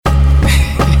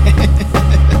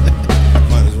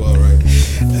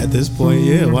this point,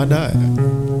 yeah, why not?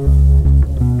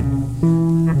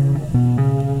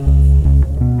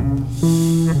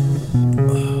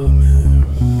 Oh man.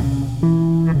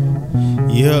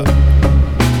 Yeah.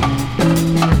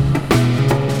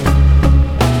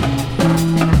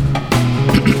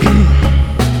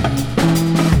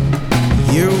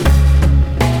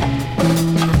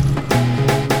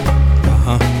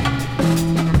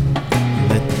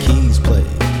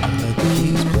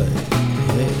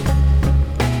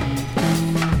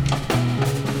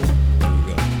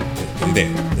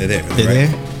 They're there,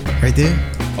 right there.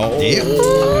 Oh, yeah.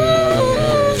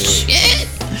 Shit!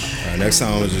 All right, next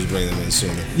time I'll just bring them in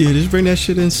sooner. Yeah, just bring that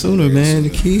shit in sooner, man.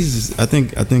 The keys, I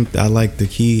think I like the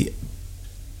key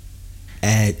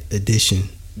add addition.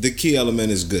 The key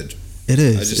element is good. It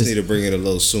is. I just need to bring it a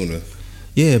little sooner.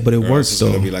 Yeah, but it works though.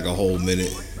 It's gonna be like a whole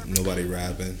minute, nobody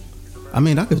rapping. I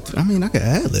mean, I could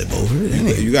ad lib over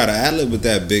it. You got to ad lib with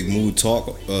that big mood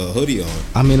talk hoodie on.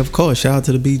 I mean, of course, shout out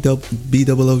to the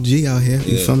BOOG out here.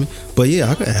 You feel me? But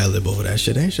yeah, I could ad lib over that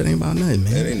shit. That shit ain't about nothing,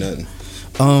 man. That ain't nothing.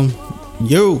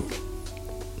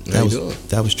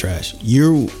 That was trash.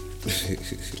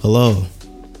 Hello,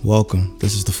 welcome.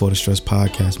 This is the For the Stress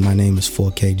podcast. My name is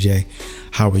 4KJ.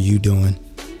 How are you doing?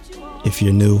 If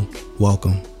you're new,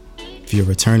 welcome. If you're a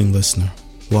returning listener,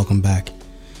 welcome back.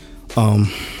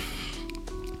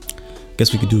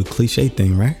 Guess we could do a cliche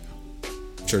thing, right?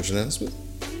 Church announcement?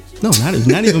 No,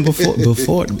 not even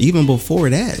before even before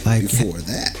that. Like before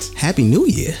that. Happy New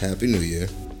Year. Happy New Year.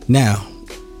 Now,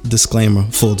 disclaimer,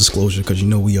 full disclosure, because you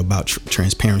know we are about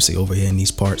transparency over here in these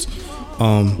parts.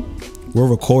 We're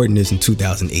recording this in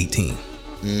 2018.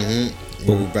 Mm-hmm.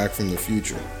 We're back from the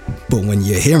future. But when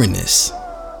you're hearing this,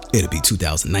 it'll be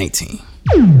 2019.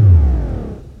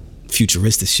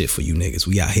 Futuristic shit for you niggas.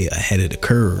 We out here ahead of the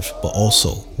curve, but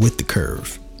also with the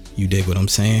curve. You dig what I'm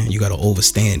saying? You gotta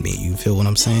overstand me. You feel what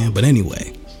I'm saying? But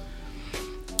anyway,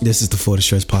 this is the For the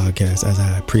Stress podcast, as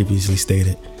I previously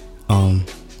stated.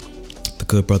 The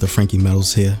good brother Frankie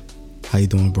Metals here. How you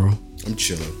doing, bro? I'm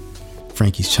chilling.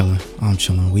 Frankie's chilling. I'm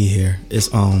chilling. We here.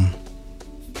 It's I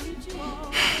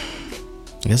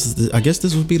guess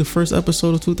this would be the first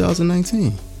episode of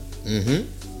 2019. Mm-hmm.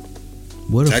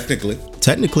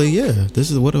 Technically, yeah.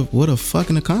 This is what a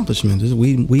fucking accomplishment.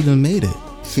 We done made it.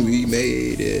 We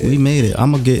made it.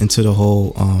 I'm gonna get into the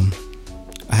whole.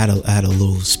 I had a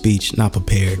little speech, not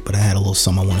prepared, but I had a little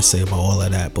something I want to say about all of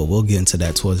that. But we'll get into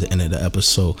that towards the end of the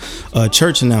episode.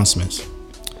 Church announcements.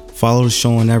 Follow the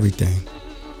show on everything.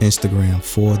 Instagram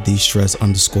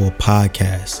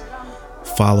 _podcast.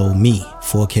 Follow me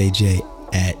 4KJ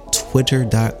at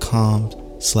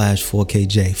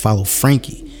twitter.com/4KJ. Follow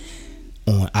Frankie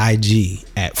on IG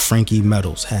at Frankie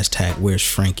Metals, #where's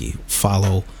Frankie.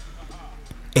 Follow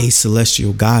A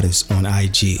Celestial Goddess on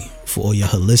IG for all your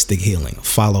holistic healing.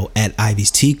 Follow at Ivy's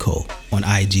Tico on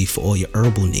IG for all your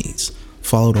herbal needs.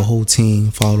 Follow the whole team,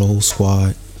 follow the whole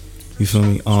squad. You feel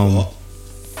me?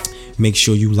 Make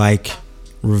sure you like,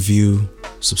 review,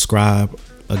 subscribe.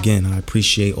 Again, I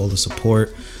appreciate all the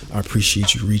support. I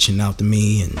appreciate you reaching out to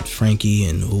me and Frankie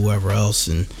and whoever else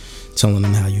and telling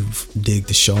them how you dig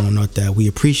the show and all that. We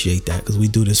appreciate that because we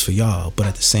do this for y'all. But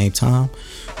at the same time,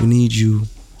 we need you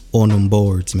on them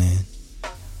boards, man.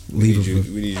 We need you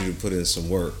to put in some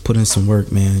work. Put in some work,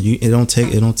 man. It don't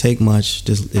take much.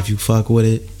 Just if you fuck with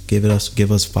it, give us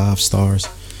 5 stars.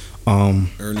 Earn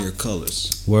your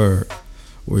colors. Word.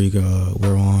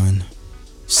 We're on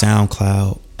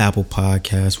SoundCloud, Apple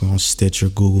Podcasts. We're on Stitcher,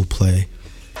 Google Play.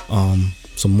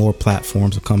 Some more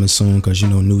platforms are coming soon because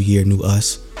new year, new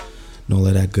us. And all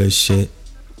of that good shit.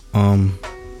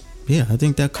 Yeah, I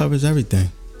think that covers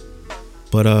everything.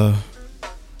 But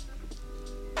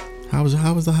how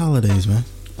was the holidays, man?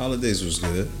 Holidays was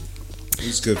good.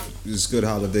 It's good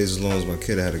holidays as long as my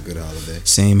kid had a good holiday.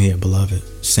 Same here, beloved.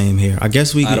 Same here. I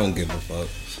guess I don't give a fuck.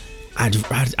 I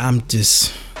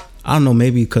don't know,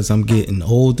 maybe because I'm getting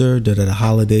older that the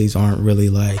holidays aren't really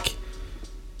like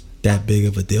that big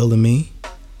of a deal to me.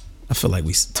 I feel like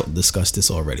we discussed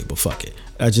this already, but fuck it.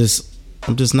 I'm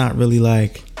just not really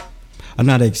like, I'm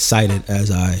not excited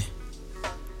as I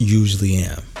usually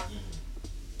am.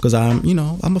 Because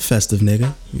I'm a festive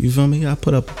nigga. You feel me? I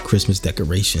put up Christmas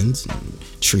decorations and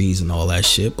trees and all that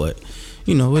shit, but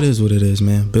it is what it is,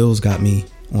 man. Bill's got me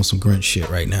on some Grinch shit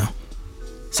right now.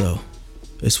 So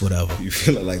it's whatever. You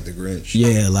feeling like the Grinch?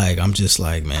 Yeah, like I'm just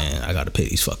like, man, I gotta pay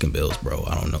these fucking bills, bro.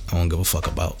 I don't give a fuck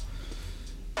about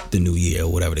the new year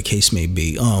or whatever the case may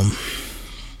be.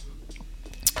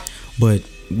 But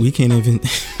I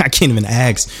can't even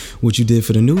ask what you did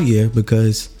for the new year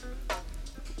because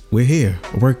we're here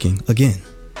working again.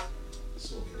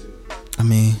 I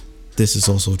mean, this is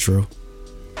also true.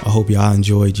 I hope y'all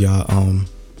enjoyed y'all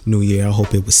New Year. I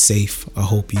hope it was safe. I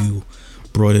hope you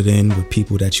brought it in with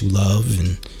people that you love,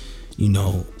 and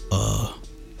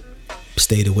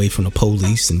stayed away from the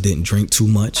police and didn't drink too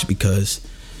much, because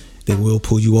they will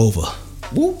pull you over.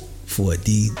 Woo. For a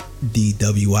DWI.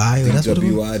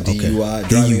 DWI, DUI,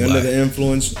 driving under the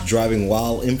influence, driving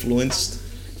while influenced.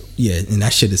 Yeah, and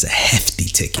that shit is a hefty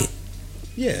ticket.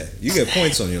 Yeah, you get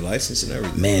points on your license and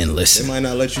everything. Man, listen. They might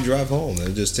not let you drive home.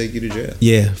 They'll just take you to jail.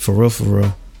 Yeah, for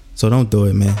real. So don't do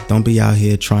it, man. Don't be out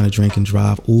here trying to drink and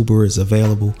drive. Uber is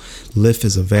available. Lyft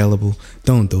is available.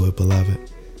 Don't do it,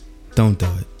 beloved. Don't do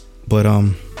it. But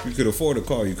you could afford a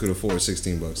car. You could afford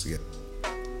 $16 to get.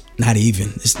 Not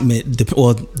even.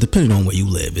 Depending on where you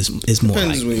live, it's more.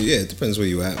 It depends where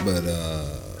you at, but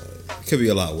it could be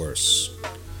a lot worse.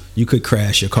 You could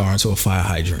crash your car into a fire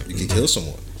hydrant. You could kill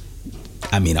someone.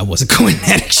 I mean, I wasn't going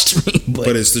that extreme,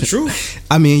 but it's the truth.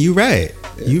 I mean, you're right.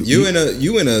 Yeah. You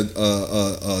in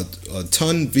a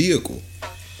ton vehicle,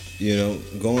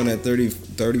 going at 30,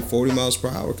 40 miles per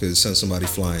hour could send somebody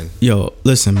flying. Yo,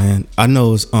 listen, man. I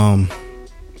know it's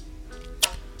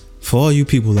for all you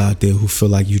people out there who feel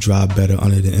like you drive better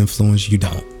under the influence, you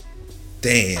don't.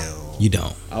 Damn. You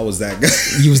don't. I was that guy.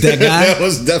 You was that guy? That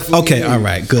was definitely okay, me. all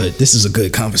right, good. This is a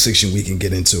good conversation we can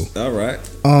get into. All right.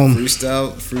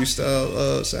 Freestyle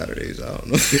Saturdays. I don't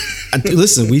know.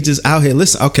 Listen, we just out here.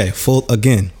 Listen, okay,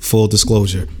 full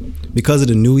disclosure. Because of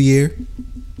the new year,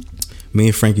 me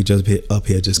and Frankie just up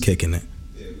here just kicking it.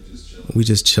 Yeah, we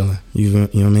just chilling. You know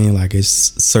what I mean? Like, it's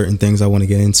certain things I want to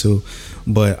get into,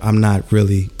 but I'm not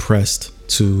really pressed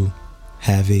to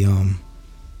have a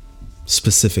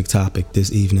specific topic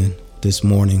this evening, this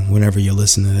morning, whenever you're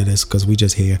listening to this, because we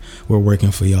just here. We're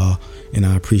working for y'all, and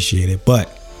I appreciate it. But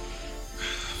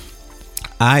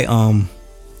I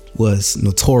was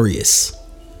notorious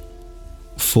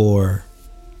for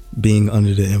being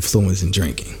under the influence and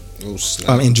drinking. Oh,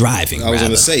 snap. And driving. I was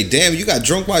gonna say, damn, you got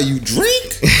drunk while you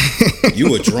drink?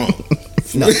 You were drunk.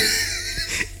 No.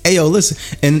 Hey, yo, listen,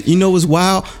 and you know what's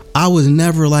wild? I was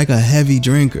never like a heavy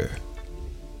drinker.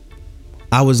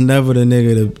 I was never the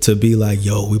nigga to be like,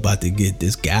 yo, we about to get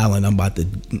this gallon. I'm about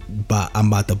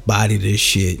to body this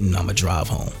shit, and I'm gonna drive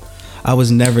home. I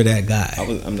was never that guy.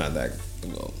 I'm not that.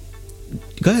 Well,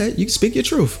 go ahead, you can speak your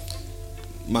truth.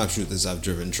 My truth is, I've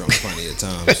driven drunk plenty of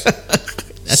times.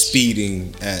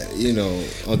 Speeding at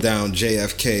down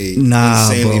JFK,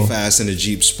 insanely bro. Fast in a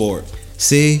Jeep Sport.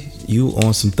 See, you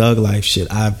on some thug life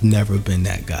shit. I've never been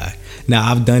that guy. Now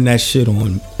I've done that shit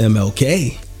on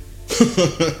MLK.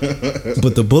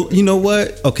 But you know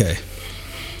what? Okay.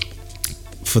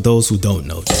 For those who don't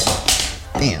know,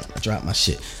 damn, I dropped my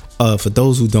shit. For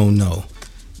those who don't know,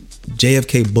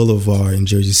 JFK Boulevard in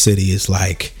Jersey City is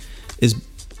like,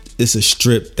 it's a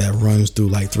strip that runs through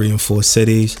like 3 and 4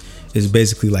 cities. It's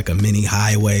basically like a mini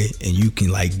highway, and you can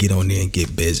like get on there and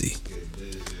get busy.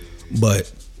 But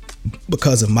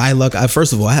because of my luck,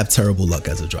 first of all, I have terrible luck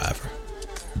as a driver.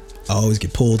 I always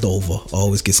get pulled over. I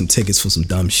always get some tickets for some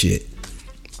dumb shit.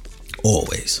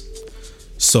 Always.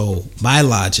 So my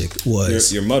logic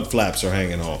was, your mud flaps are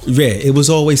hanging off. Yeah, it was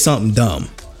always something dumb.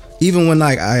 Even when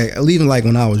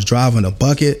when I was driving a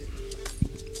bucket,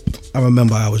 I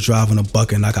remember I was driving a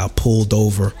bucket and I got pulled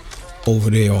over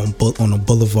there on a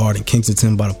boulevard in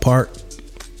Kensington by the park.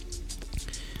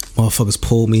 Motherfuckers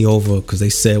pulled me over because they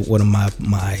said one of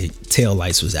my tail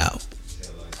lights was out.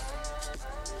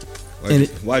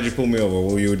 Why'd you pull me over?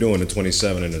 What you were doing, the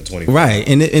 27 and the 25? Right,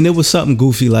 and it was something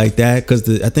goofy like that,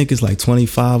 because I think it's like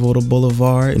 25 on the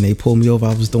boulevard, and they pulled me over.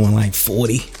 I was doing like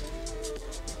 40.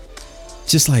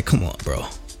 Just like, come on, bro.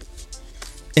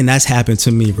 And that's happened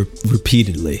to me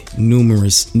repeatedly,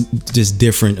 numerous, just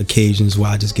different occasions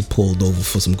where I just get pulled over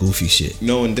for some goofy shit.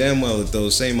 Knowing damn well that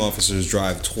those same officers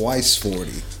drive twice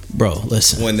 40. Bro,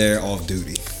 listen. When they're off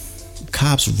duty.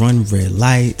 Cops run red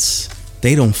lights.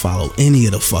 They don't follow any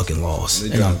of the fucking laws.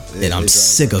 And I'm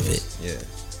sick of it. Yeah.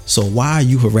 So why are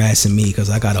you harassing me because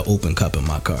I got an open cup in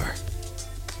my car?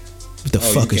 What the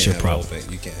fuck is your problem?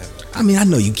 You can't have it. I mean, I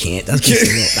know you can't. That's against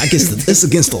the law. I guess it's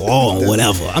against the law or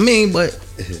whatever. I mean, but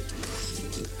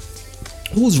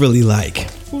who's really like?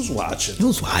 Who's watching?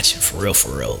 Who's watching for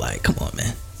real? Like, come on,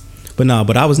 man.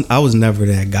 But I was never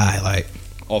that guy. Like,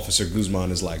 Officer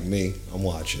Guzman is like me. I'm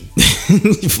watching.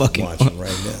 Fucking I'm watching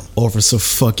right now. Officer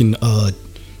fucking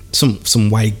some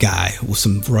white guy with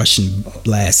some Russian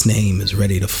last name is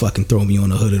ready to fucking throw me on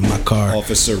the hood of my car.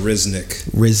 Officer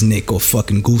Riznik or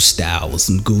fucking Gustav or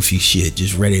some goofy shit,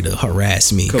 just ready to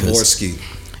harass me. Kavorsky.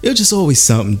 It was just always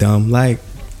something dumb. Like,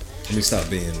 let me stop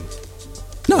being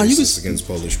racist against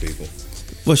Polish people.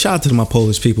 Well, shout out to my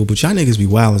Polish people, but y'all niggas be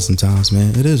wildin' sometimes,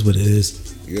 man. It is what it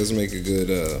is. You guys make a good.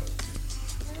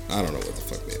 I don't know what the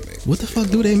fuck they make. What the fuck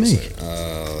do they make?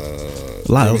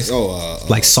 A lot of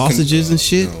like sausages and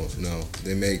shit. No,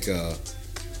 they make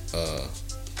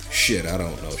shit. I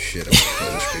don't know shit about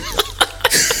Polish people.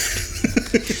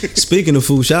 Speaking of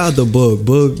food, shout out to Bug.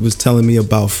 Bug was telling me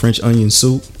about French onion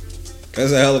soup.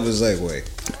 That's a hell of a segue.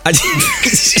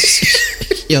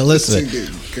 Yo, listen.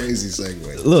 Crazy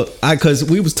segue. Look, cause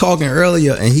we was talking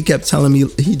earlier and he kept telling me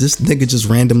this nigga just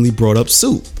randomly brought up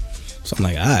soup. So I'm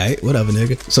like, all right, whatever,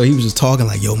 nigga. So he was just talking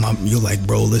like, yo, you're like,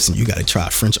 bro, listen, you gotta try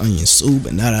French onion soup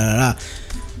and da.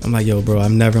 I'm like, yo, bro,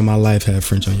 I've never in my life had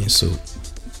French onion soup.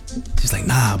 He's like,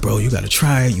 nah, bro, you gotta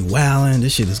try it. You wildin'.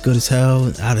 This shit is good as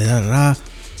hell. Da.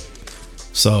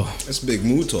 So that's big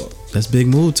mood talk. That's big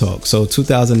mood talk. So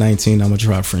 2019, I'm gonna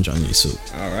try French onion soup.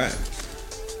 All right.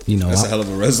 You know, that's a hell of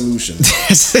a resolution.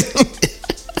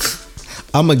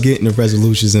 I'm gonna get into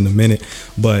resolutions in a minute,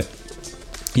 but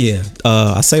yeah,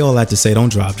 I say all that to say, don't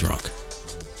drive drunk.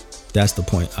 That's the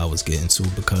point I was getting to,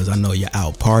 because I know you're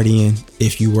out partying.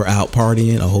 If you were out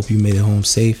partying, I hope you made it home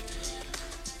safe.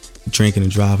 Drinking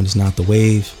and driving is not the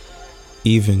wave.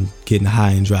 Even getting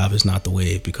high and drive is not the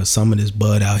wave, because some of this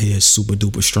bud out here is super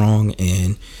duper strong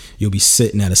and you'll be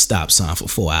sitting at a stop sign for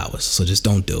 4 hours. So just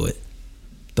don't do it.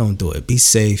 Don't do it. Be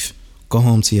safe. Go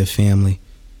home to your family.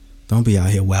 Don't be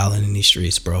out here wilding in these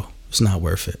streets, bro. It's not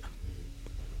worth it.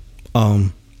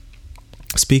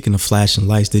 Speaking of flashing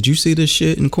lights, did you see this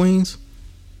shit in Queens?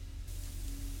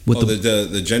 With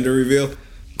the gender reveal?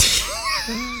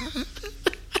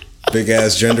 Big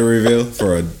ass gender reveal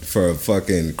for a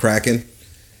fucking Kraken.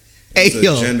 It's a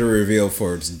gender reveal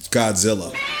for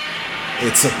Godzilla.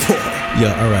 It's a boy.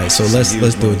 Yeah, all right. So let's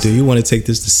do it. Do you want to take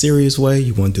this the serious way?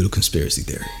 You want to do the conspiracy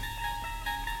theory?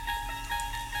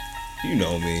 You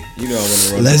know me. You know I'm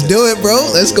gonna run. Let's do it, bro.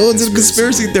 Let's go into the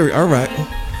conspiracy theory. All right.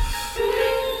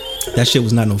 That shit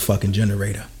was not no fucking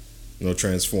generator. No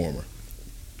transformer.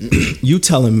 You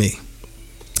telling me?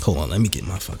 Hold on. Let me get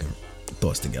my fucking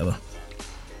thoughts together.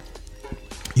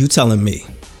 You telling me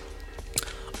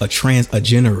a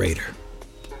generator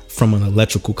from an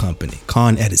electrical company,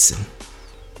 Con Edison,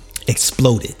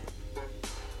 exploded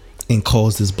and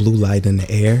caused this blue light in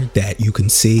the air that you can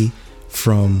see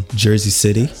from Jersey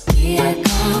City?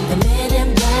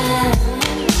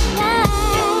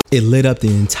 It lit up the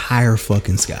entire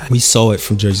fucking sky. We saw it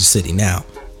from Jersey City. Now,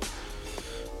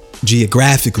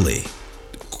 geographically,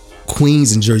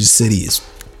 Queens and Jersey City is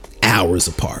hours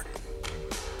apart.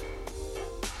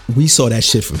 We saw that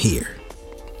shit from here.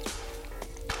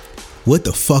 What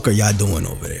the fuck are y'all doing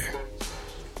over there?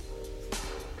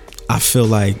 I feel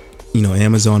like,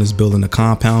 Amazon is building a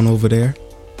compound over there.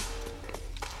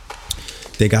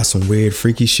 They got some weird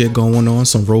freaky shit going on.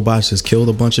 Some robots just killed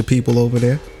a bunch of people over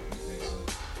there.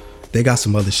 They got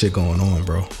some other shit going on,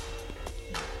 bro.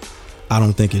 I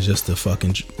don't think it's just the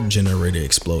fucking generator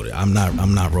exploded. I'm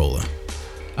not rolling.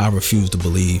 I refuse to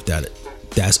believe that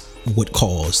that's what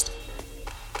caused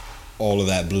all of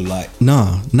that blue light.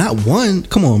 Nah, not one.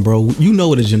 Come on, bro. You know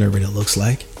what a generator looks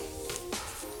like.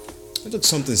 It looks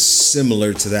something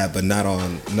similar to that, but not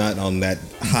on that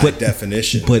high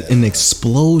definition. But an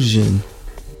explosion.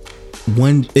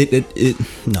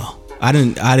 No. I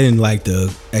didn't like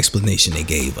the explanation they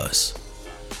gave us.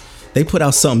 They put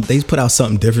out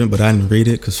something different, but I didn't read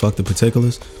it because fuck the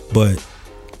particulars. But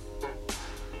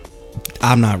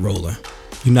I'm not rolling.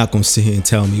 You're not gonna sit here and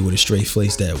tell me with a straight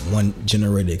face that one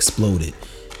generator exploded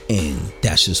and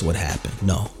that's just what happened.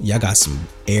 No, y'all got some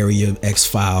Area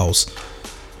X-Files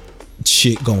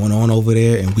shit going on over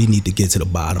there, and we need to get to the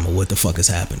bottom of what the fuck has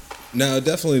happened. Now, it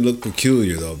definitely looked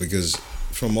peculiar though, because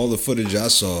from all the footage I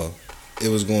saw, it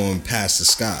was going past the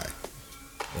sky,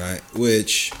 right?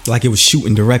 Which, like, it was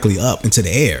shooting directly up into the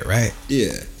air, right?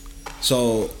 Yeah.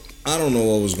 So I don't know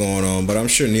what was going on, but I'm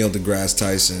sure Neil deGrasse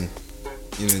Tyson,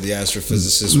 the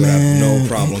astrophysicist, would have no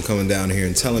problem coming down here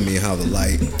and telling me how the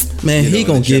light, he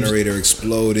gonna give generator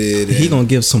exploded. He gonna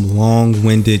give some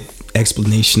long-winded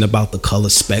explanation about the color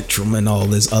spectrum and all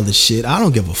this other shit. I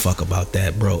don't give a fuck about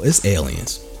that, bro. It's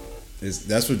aliens.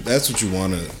 That's what you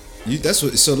want to.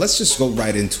 So let's just go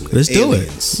right into it. Let's do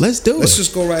it. Let's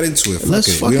just go right into it.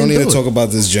 We don't need to talk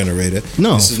about this generator.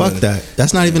 No, fuck that.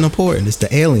 That's not even important. It's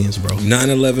the aliens, bro.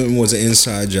 9/11 was an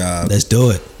inside job. Let's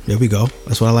do it. There we go.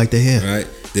 That's what I like to hear. Right.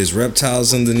 There's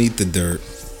reptiles underneath the dirt,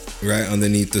 right?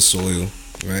 Underneath the soil,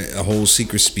 right? A whole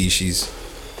secret species.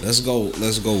 Let's go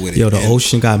with it. Yo, the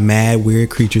ocean got mad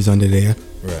weird creatures under there.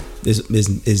 Right.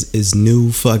 Is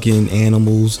new fucking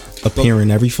animals appearing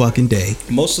every fucking day.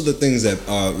 Most of the things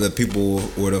that people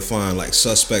were to find like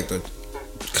suspect or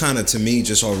kind of, to me,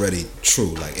 just already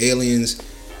true. Like aliens,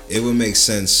 it would make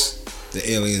sense the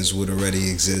aliens would already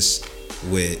exist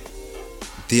with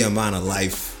the amount of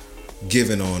life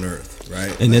given on Earth,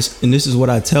 right? And this is what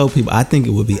I tell people. I think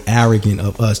it would be arrogant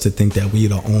of us to think that we are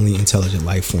the only intelligent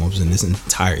life forms in this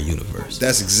entire universe.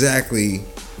 That's exactly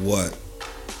what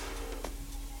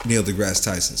Neil deGrasse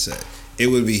Tyson said. It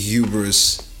would be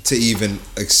hubris to even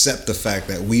accept the fact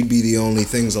that we'd be the only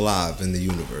things alive in the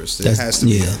universe. There has to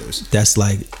be others. That's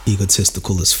like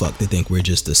egotistical as fuck to think we're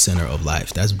just the center of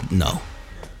life. That's no.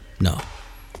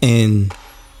 And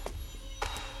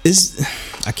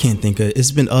I can't think of, it's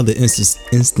been other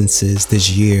instances this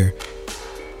year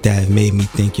that have made me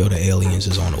think, yo, the aliens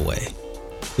is on the way.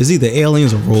 It's either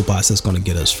aliens or robots that's gonna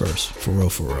get us first, for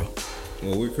real.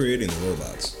 Well, we're creating the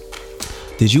robots.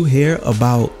 Did you hear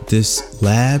about this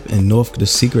lab in the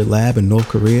secret lab in North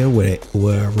Korea where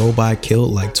a robot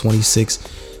killed like 26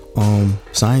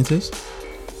 scientists?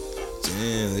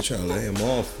 Damn, they trying to lay him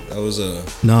off. That was a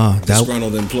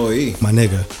disgruntled employee. My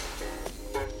nigga.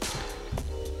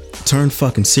 Turn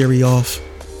fucking Siri off.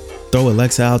 Throw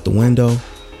Alexa out the window.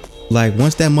 Like,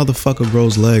 once that motherfucker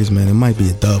grows legs, man, it might be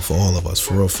a dub for all of us,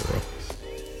 for real.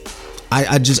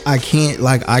 I can't,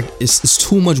 like, it's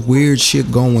too much weird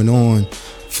shit going on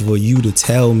for you to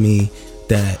tell me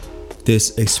that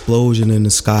this explosion in the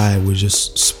sky was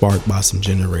just sparked by some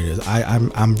generators.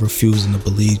 I'm refusing to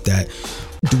believe that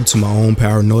due to my own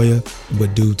paranoia,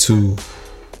 but due to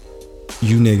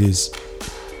you niggas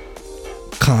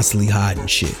constantly hiding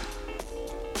shit.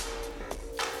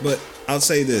 But I'll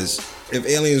say this: if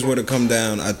aliens were to come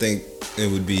down, I think it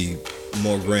would be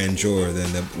more grandeur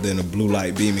than a blue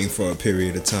light beaming for a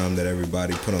period of time that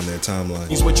everybody put on their timeline.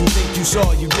 He's what you think you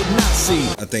saw, you did not see.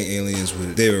 I think aliens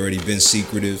they've already been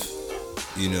secretive,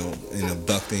 in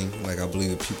abducting. Like, I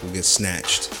believe that people get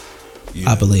snatched.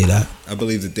 I believe that. I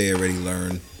believe that they already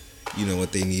learned,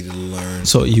 what they needed to learn.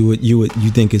 So you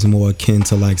think it's more akin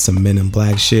to like some Men in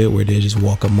Black shit where they just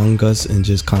walk among us and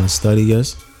just kind of study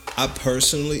us? I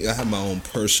have my own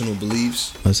personal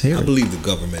beliefs. Let's hear it. I believe the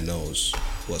government knows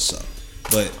what's up,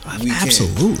 but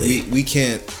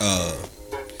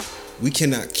we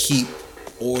cannot keep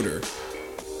order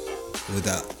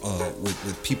without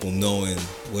with people knowing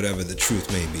whatever the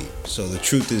truth may be. So the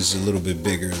truth is a little bit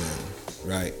bigger than,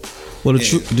 right? Well,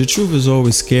 the truth is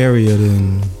always scarier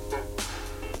than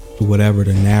whatever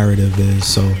the narrative is.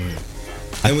 So,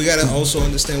 and we gotta also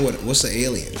understand what's an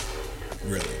alien,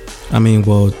 really. I mean,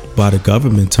 well, by the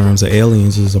government terms, the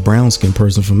aliens is a brown skinned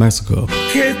person from Mexico.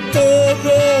 You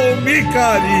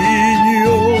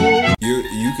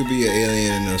could be an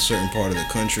alien in a certain part of the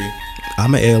country.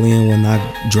 I'm an alien when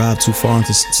I drive too far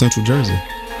into Central Jersey.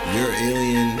 You're an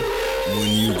alien when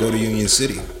you go to Union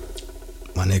City.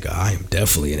 My nigga, I am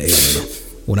definitely an alien.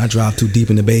 When I drive too deep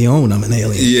into Bayonne, I'm an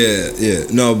alien. Yeah.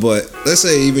 No, but let's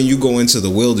say even you go into the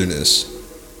wilderness,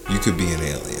 you could be an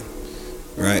alien,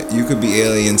 right? You could be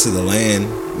alien to the land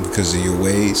because of your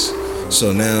ways.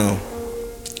 So now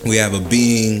we have a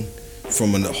being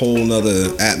from a whole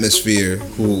nother atmosphere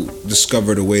who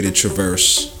discovered a way to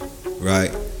traverse,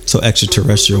 right? So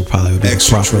extraterrestrial probably would be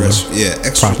extraterrestrial.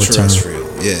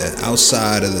 Yeah,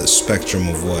 outside of the spectrum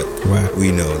of what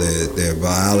we know. Their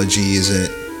biology isn't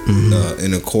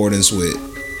in accordance with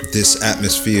this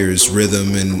atmosphere's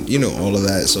rhythm and all of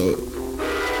that. So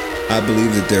I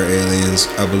believe that they're aliens.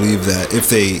 I believe that if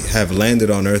they have landed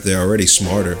on Earth, they're already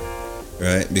smarter,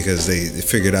 right? Because they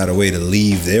figured out a way to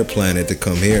leave their planet to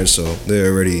come here, so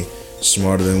they're already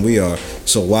smarter than we are.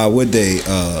 So why would they?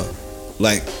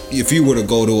 Like, if you were to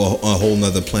go to a whole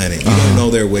nother planet, you don't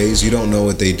know their ways, you don't know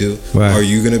what they do. Right. Are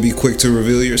you gonna be quick to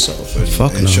reveal yourself?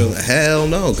 Fuck no. Hell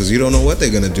no, because you don't know what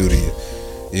they're gonna do to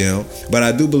you. But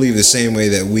I do believe the same way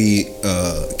that we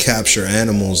capture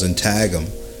animals and tag them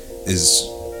is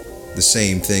the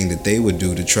same thing that they would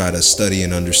do to try to study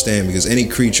and understand. Because any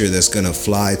creature that's gonna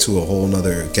fly to a whole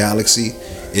nother galaxy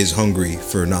is hungry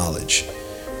for knowledge,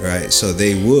 right? So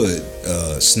they would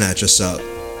snatch us up,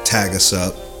 tag us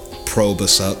up, probe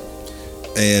us up,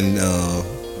 and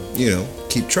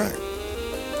keep track.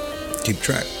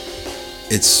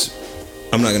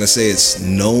 I'm not gonna say it's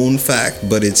known fact,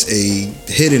 but it's a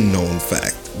hidden known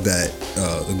fact that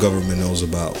the government knows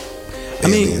about.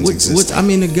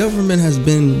 The government has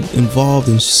been involved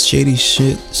in shady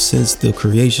shit since the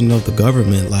creation of the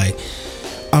government. Like,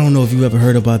 I don't know if you ever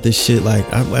heard about this shit. Like,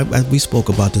 we spoke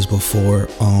about this before.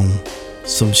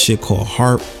 Some shit called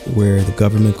HAARP, where the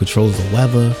government controls the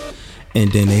weather. And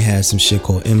then they had some shit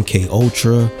called MK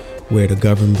Ultra, where the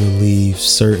government believes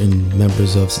certain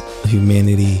members of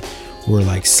humanity were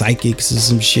like psychics or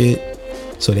some shit.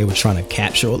 So they were trying to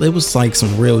capture. It was like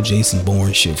some real Jason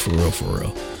Bourne shit for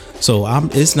real. So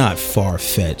it's not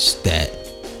far-fetched that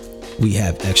we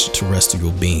have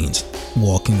extraterrestrial beings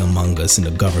walking among us and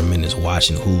the government is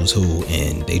watching who's who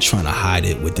and they trying to hide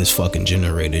it with this fucking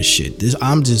generator shit.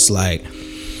 I'm just like,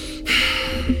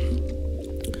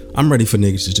 I'm ready for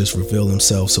niggas to just reveal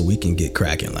themselves so we can get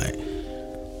cracking. Like,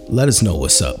 let us know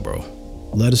what's up, bro.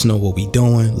 Let us know what we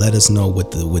doing. Let us know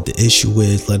what the issue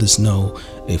is. Let us know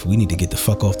if we need to get the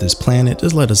fuck off this planet.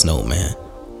 Just let us know, man.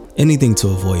 Anything to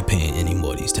avoid paying any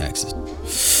more of these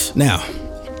taxes. Now,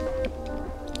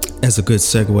 as a good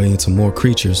segue into more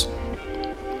creatures,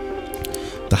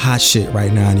 the hot shit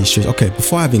right now in these streets. Okay,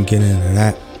 before I even get into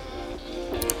that,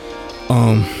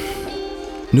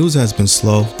 news has been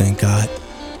slow, thank God,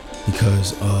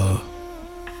 because I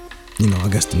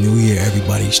guess the new year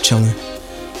everybody's chilling.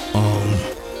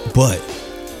 But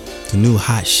the new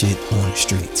hot shit on the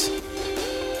streets,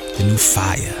 the new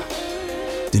fire,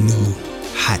 the new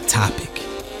hot topic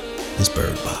is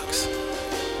Bird Box.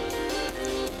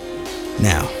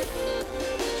 Now,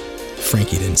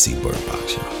 Frankie didn't see Bird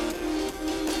Box, y'all.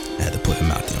 I had to put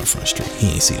him out there on Front Street. He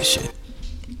ain't see the shit.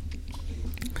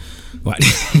 What?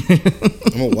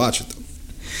 I'm gonna watch it though.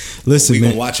 Listen, we man.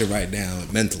 Gonna watch it right now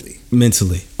mentally.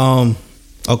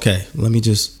 Okay, let me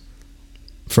just.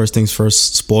 First things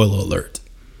first, spoiler alert.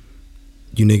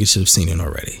 You niggas should have seen it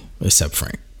already, except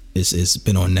Frank. It's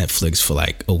been on Netflix for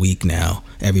like a week now.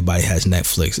 Everybody has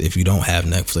Netflix. If you don't have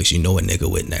Netflix, you know a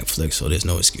nigga with Netflix, so there's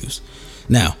no excuse.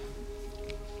 Now,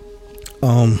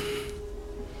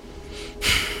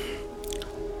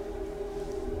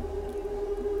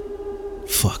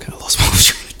 fuck, I lost my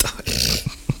train of thought.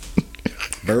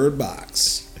 Bird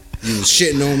Box. You was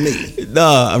shitting on me.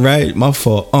 Nah, right? My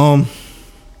fault.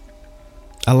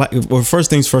 First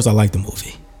things first, I like the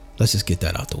movie. Let's just get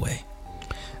that out the way.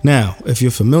 Now, if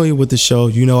you're familiar with the show,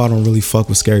 you know I don't really fuck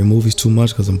with scary movies too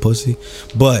much because I'm pussy.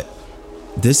 But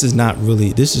this is not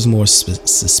really, this is more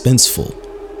suspenseful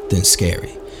than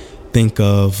scary. Think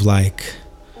of like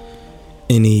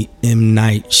any M.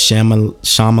 Night Shyamalan.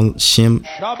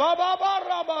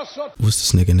 What's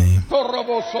this nigga name?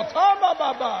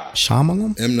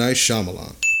 Shyamalan? M. Night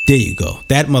Shyamalan. There you go.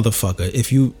 That motherfucker.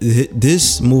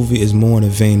 This movie is more in the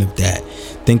vein of that.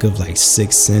 Think of like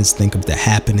Sixth Sense. Think of The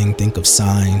Happening. Think of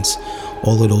Signs.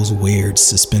 All of those weird,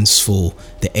 suspenseful,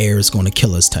 the air is going to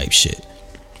kill us type shit.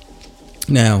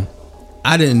 Now,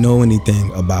 I didn't know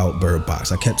anything about Bird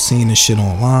Box. I kept seeing this shit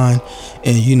online,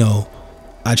 and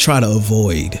I try to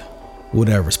avoid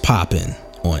whatever's popping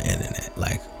on the internet.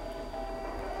 Like,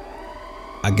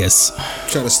 I guess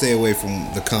try to stay away from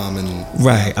the common.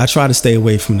 Right. I try to stay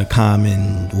away from the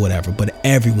common whatever, but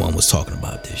everyone was talking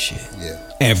about this shit. Yeah.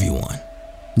 Everyone.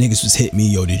 Niggas was hitting me,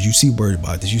 yo, did you see Bird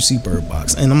Box? Did you see Bird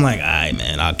Box? And I'm like, all right,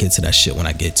 man, I'll get to that shit when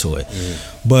I get to it.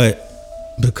 But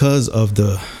because of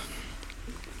the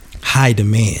high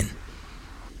demand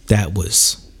that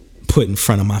was put in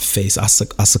front of my face, I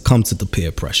succumbed to the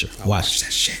peer pressure. I watched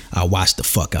that shit. I watched the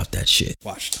fuck out that shit.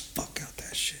 Watch the fuck out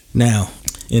that shit. Now,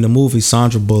 in the movie,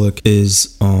 Sandra Bullock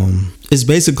is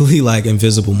basically like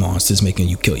invisible monsters making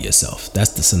you kill yourself.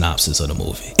 That's the synopsis of the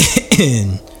movie.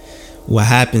 And what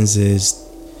happens is,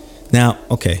 now,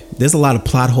 okay, there's a lot of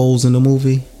plot holes in the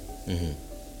movie. Mm-hmm.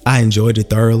 I enjoyed it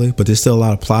thoroughly, but there's still a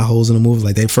lot of plot holes in the movie.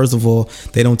 Like, first of all,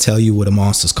 they don't tell you where the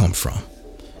monsters come from.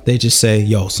 They just say,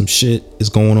 yo, some shit is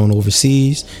going on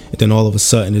overseas, and then all of a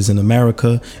sudden it's in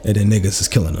America, and then niggas is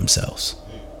killing themselves.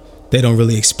 They don't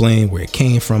really explain where it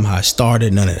came from, how it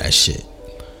started, none of that shit.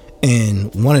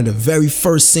 And one of the very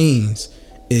first scenes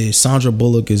is Sandra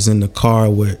Bullock is in the car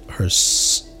with her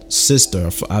sister.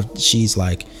 She's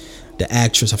like the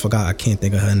actress, I can't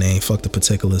think of her name, fuck the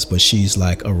particulars, but she's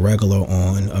like a regular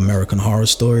on American Horror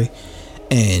Story.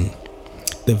 And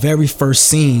the very first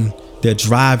scene, they're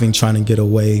driving, trying to get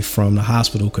away from the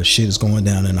hospital because shit is going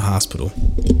down in the hospital.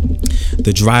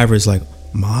 The driver is like,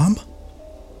 Mom?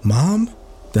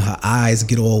 Then her eyes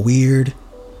get all weird,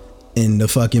 and the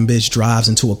fucking bitch drives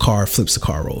into a car, flips the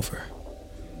car over,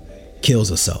 kills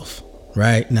herself.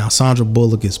 Right now, Sandra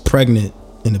Bullock is pregnant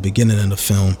in the beginning of the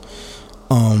film.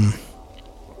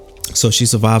 So she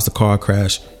survives the car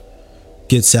crash,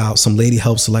 gets out. Some lady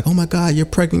helps her, like, oh my God, you're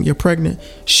pregnant.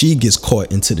 She gets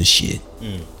caught into the shit.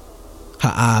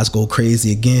 Her eyes go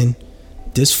crazy again.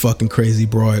 This fucking crazy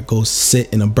broad goes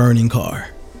sit in a burning car.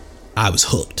 I was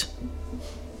hooked.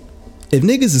 If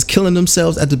niggas is killing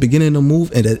themselves at the beginning of the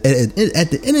movie, at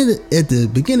the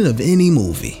beginning of any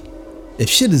movie, if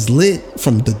shit is lit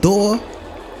from the door,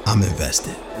 I'm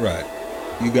invested. Right.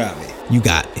 You got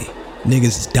me.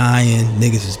 Niggas is dying.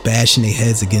 Niggas is bashing their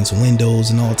heads against windows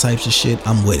and all types of shit.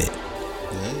 I'm with it.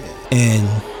 And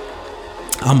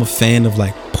I'm a fan of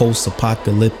like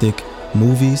post-apocalyptic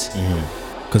movies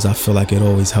because I feel like it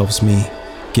always helps me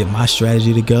get my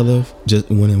strategy together just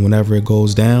whenever it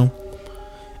goes down.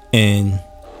 And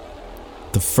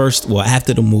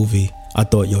after the movie, I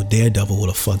thought, yo, Daredevil would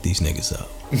have fucked these niggas up.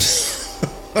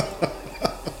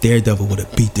 Daredevil would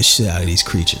have beat the shit out of these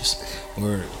creatures.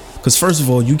 Word. Because first of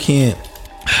all, you can't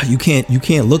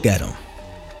look at them.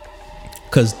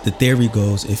 Because the theory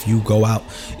goes, if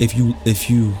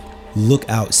you look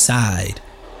outside,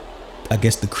 I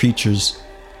guess the creatures,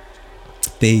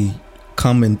 they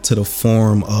come into the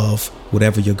form of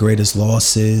whatever your greatest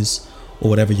loss is or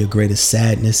whatever your greatest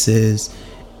sadness is,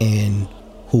 and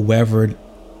whoever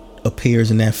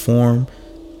appears in that form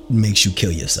makes you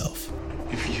kill yourself.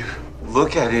 If you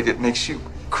look at it, it makes you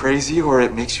crazy or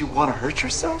it makes you want to hurt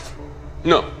yourself?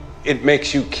 No, it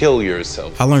makes you kill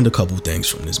yourself. I learned a couple things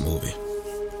from this movie.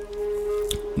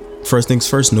 First things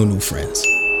first, no new friends.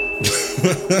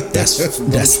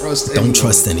 Don't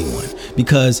trust anyone.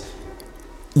 Because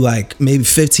like maybe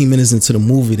 15 minutes into the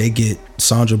movie, they get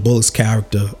Sandra Bullock's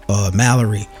character,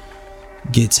 Mallory,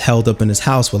 gets held up in his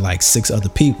house with like 6 other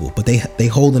people, but they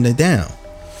holding it down.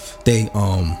 They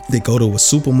go to a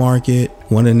supermarket.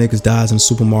 One of the niggas dies in the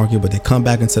supermarket, but they come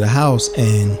back into the house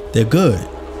and they're good.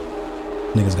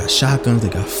 Niggas got shotguns, they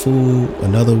got food.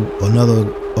 Another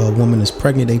woman is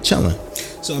pregnant. They chilling.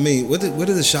 So I mean, what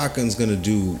are the shotguns gonna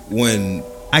do when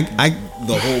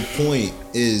the whole point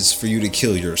is for you to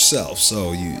kill yourself?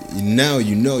 So you know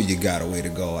you got a way to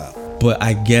go out. But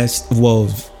I guess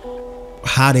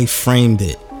how they framed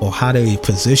it or how they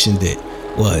positioned it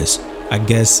was, I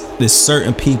guess there's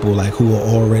certain people like who are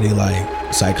already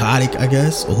like psychotic, I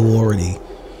guess, or who are already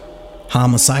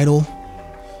homicidal.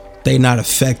 They not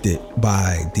affected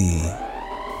by the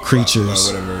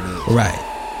creatures. By whatever it is. Right.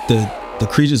 The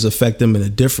creatures affect them in a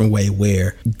different way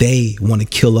where they want to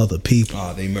kill other people.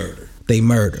 They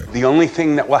murder. The only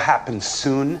thing that will happen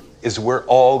soon is we're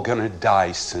all gonna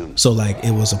die soon. So like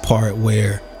it was a part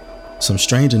where some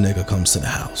stranger nigga comes to the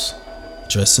house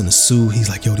dressed in a suit. He's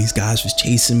like, yo, these guys was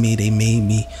chasing me. They made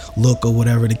me look or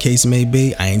whatever the case may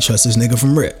be. I ain't trust this nigga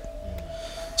from rip.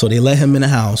 So they let him in the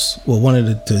house. Well, one of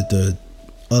the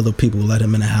other people let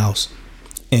him in the house,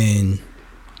 and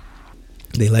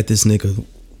they let this nigga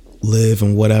live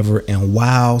and whatever. And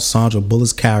while Sandra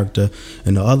Bullock's character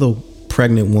and the other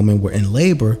pregnant woman were in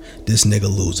labor, this nigga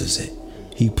loses it.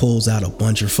 He pulls out a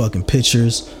bunch of fucking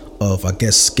pictures of, I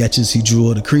guess, sketches he drew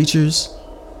of the creatures.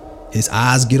 His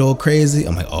eyes get all crazy.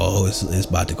 I'm like, oh, it's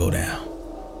about to go down.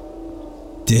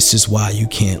 This is why you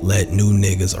can't let new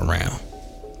niggas around.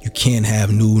 You can't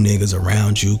have new niggas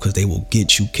around you because they will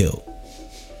get you killed.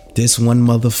 This one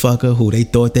motherfucker who they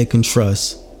thought they can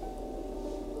trust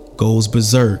goes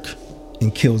berserk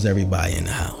and kills everybody in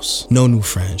the house. No new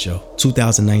friends, yo.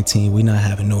 2019, we not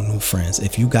having no new friends.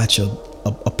 If you got your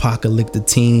apocalyptic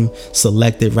team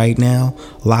selected right now,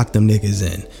 lock them niggas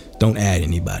in. Don't add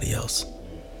anybody else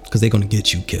because they're gonna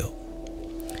get you killed.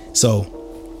 So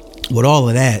with all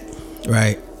of that,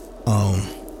 right,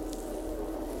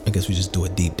 I guess we just do a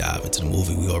deep dive into the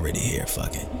movie. We already here,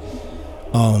 fuck it.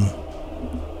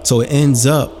 So it ends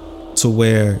up to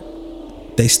where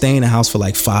they stay in the house for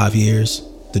like 5 years.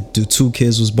 The 2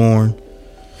 kids was born,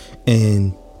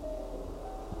 and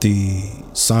the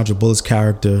Sandra Bullock's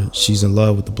character, she's in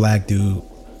love with the black dude,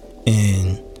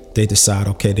 and they decide,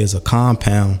 okay, there's a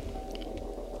compound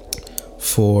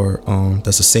for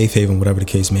that's a safe haven, whatever the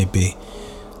case may be.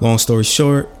 Long story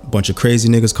short, a bunch of crazy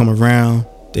niggas come around,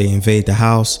 they invade the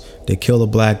house, they kill the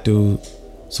black dude.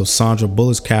 So Sandra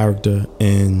Bullock's character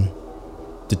and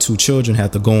the 2 children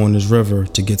have to go on this river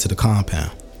to get to the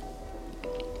compound.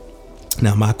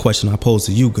 Now, my question I pose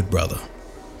to you, good brother,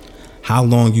 how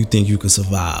long you think you could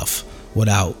survive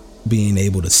without being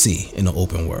able to see in the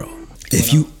open world?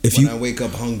 When I wake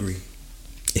up hungry.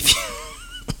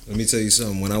 Let me tell you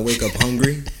something. When I wake up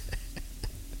hungry,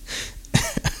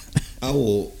 I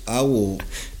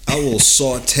will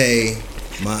saute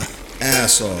my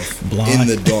ass off in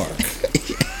the dark.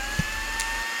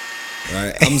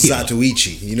 Right? I'm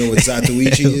Zatoichi. You know what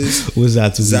Zatoichi is? What's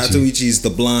Zatoichi? Zatoichi is the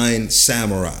blind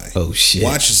samurai. Oh shit.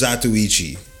 Watch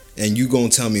Zatoichi and you gonna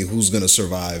tell me who's gonna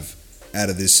survive out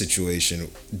of this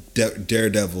situation,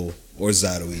 Daredevil or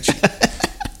Zatoichi.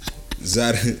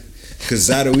 Because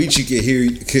Zatoichi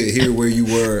could hear where you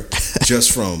were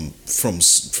just from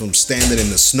standing in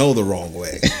the snow the wrong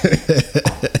way.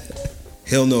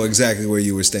 He'll know exactly where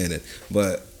you were standing.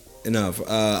 But enough.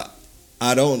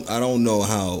 I don't know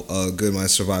how good my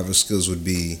survival skills would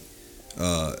be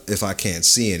if I can't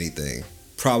see anything.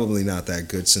 Probably not that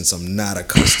good since I'm not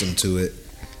accustomed to it.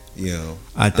 You know,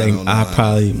 I think I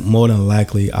probably more than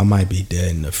likely I might be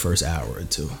dead in the first hour or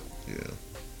two. Yeah,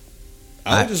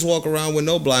 I would just walk around with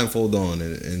no blindfold on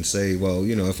and say, well,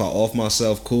 you know, if I off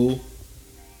myself, cool.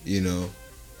 You know,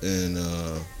 and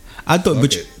I thought,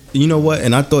 but you know what?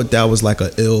 And I thought that was like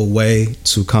a ill way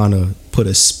to kind of put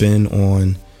a spin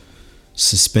on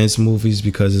suspense movies,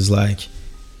 because it's like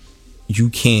you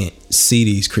can't see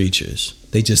these creatures;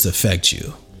 they just affect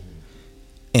you.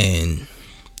 And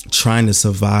trying to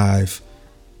survive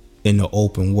in the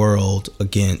open world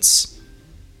against,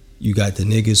 you got the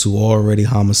niggas who are already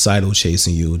homicidal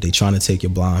chasing you. They trying to take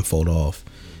your blindfold off,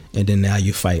 and then now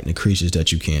you're fighting the creatures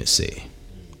that you can't see.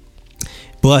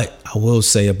 But I will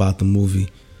say about the movie,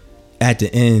 at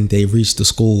the end they reach the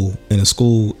school, and the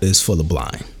school is full of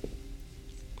blind.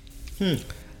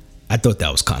 I thought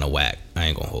that was kind of whack. I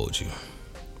ain't gonna hold you.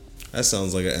 That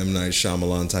sounds like an M. Night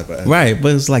Shyamalan type of ending. Right,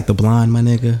 but it's like the blind, my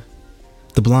nigga.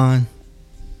 The blind.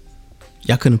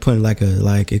 Y'all couldn't put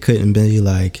it it couldn't be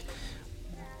like.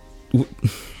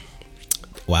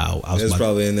 Wow, I was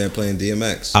probably in there playing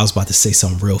DMX. I was about to say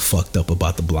something real fucked up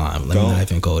about the blind. Let me not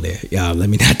even go there. Yeah, let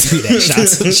me not do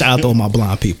that. Shout out to all my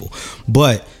blind people.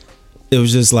 But it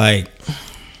was just like,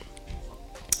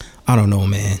 I don't know,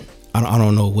 man. I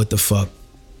don't know what the fuck.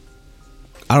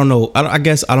 I don't know. I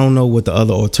guess I don't know what the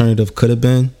other alternative could have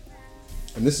been.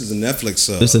 And this is a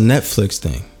Netflix. It's a Netflix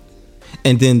thing.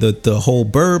 And then the whole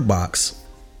Bird Box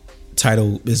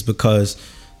title is because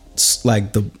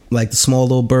like the small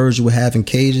little birds you would have in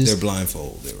cages. They're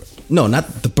blindfolded. No,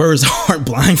 not the birds aren't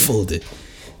blindfolded.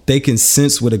 They can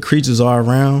sense where the creatures are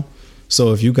around.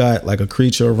 So if you got like a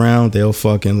creature around, they'll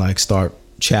fucking like start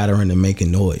chattering and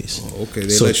making noise. Oh, okay,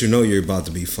 they let you know you're about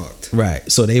to be fucked. Right.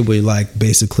 So they were like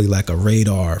basically like a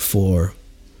radar for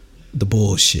the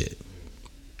bullshit.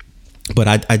 But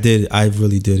I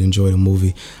really did enjoy the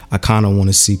movie. I kind of want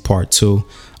to see part 2.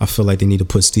 I feel like they need to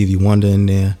put Stevie Wonder in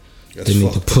there. They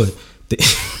need to put.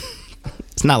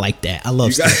 It's not like that. I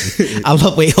love Stevie.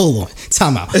 Wait, hold on.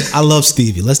 Time out. I love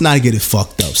Stevie. Let's not get it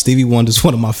fucked up. Stevie Wonder's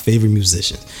one of my favorite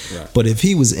musicians. Right. But if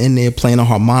he was in there playing a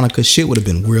harmonica, shit would have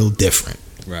been real different.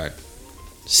 Right.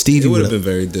 Stevie would have been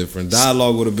very different.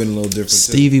 Dialogue would have been a little different.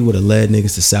 Stevie would have led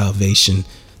niggas to salvation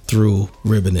through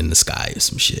Ribbon in the Sky or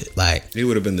some shit. Like, it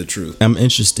would have been the truth. I'm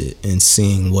interested in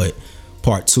seeing what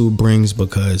part 2 brings,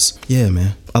 because yeah,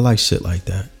 man, I like shit like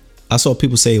that. I saw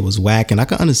people say it was whack, and I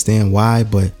can understand why,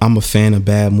 but I'm a fan of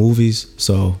bad movies,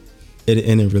 so it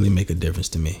didn't really make a difference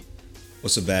to me.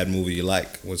 What's a bad movie you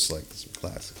like? What's like some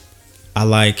classic? I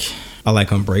like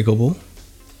Unbreakable.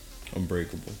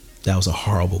 Unbreakable. That was a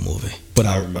horrible movie, but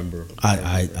I remember.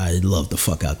 I loved the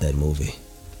fuck out that movie.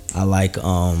 I like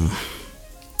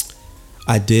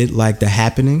I did like The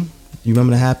Happening. You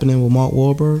remember The Happening with Mark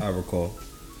Wahlberg? I recall.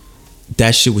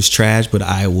 That shit was trash, but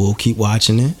I will keep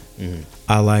watching it. Mm-hmm.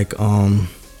 I like I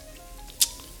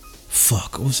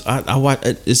watch.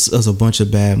 There's a bunch of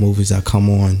bad movies that come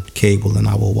on cable, and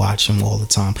I will watch them all the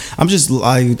time. I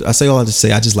say all that to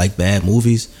say I just like bad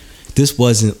movies. This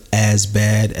wasn't as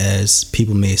bad as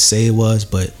people may say it was,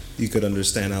 but you could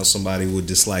understand how somebody would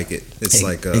dislike it. It's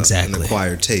like an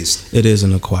acquired taste. It is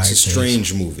an acquired taste. It's a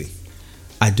strange movie.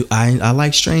 I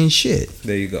like strange shit.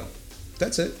 There you go.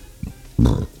 That's it.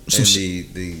 And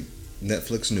the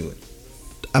Netflix knew it.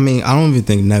 I mean, I don't even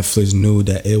think Netflix knew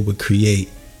that it would create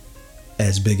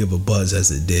as big of a buzz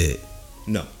as it did.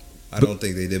 No, I don't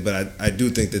think they did, but I do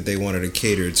think that they wanted to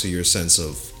cater to your sense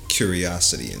of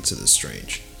curiosity into the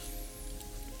strange.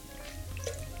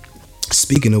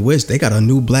 Speaking of which, they got a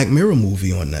new Black Mirror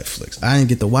movie on Netflix. I didn't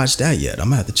get to watch that yet. I'm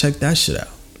gonna have to check that shit out.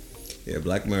 Yeah,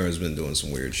 Black Mirror's been doing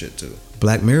some weird shit too.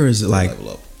 Black Mirror is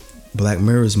Black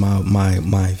Mirror is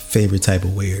my favorite type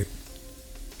of weird.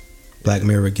 Black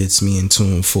Mirror gets me in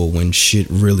tune for when shit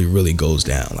really, really goes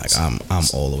down. Like I'm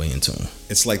all the way in tune.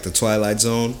 It's like the Twilight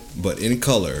Zone, but in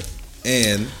color,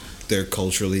 and they're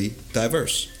culturally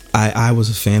diverse. I was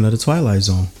a fan of the Twilight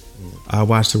Zone. I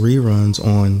watched the reruns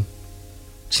on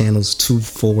channels 2,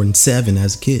 4, and 7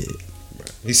 as a kid.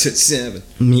 Right. He said 7.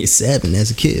 Me at 7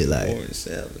 as a kid, like 4 and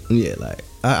 7. Yeah, like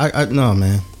I no,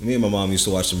 man. Me and my mom used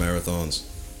to watch the marathons.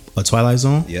 A Twilight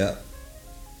Zone? Yeah.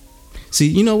 See,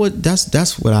 you know what?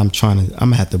 That's what I'm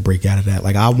gonna have to break out of that.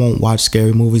 Like, I won't watch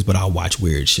scary movies, but I'll watch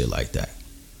weird shit like that.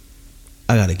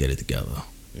 I gotta get it together.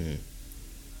 Mm.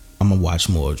 I'm gonna watch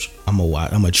more. I'm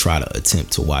gonna try to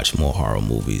attempt to watch more horror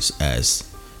movies as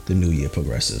the new year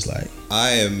progresses. Like,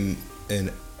 I am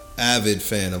an avid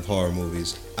fan of horror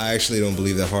movies. I actually don't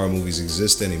believe that horror movies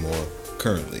exist anymore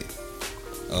currently,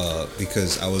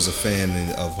 because I was a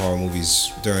fan of horror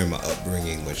movies during my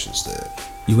upbringing, which is the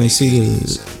you ain't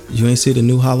see the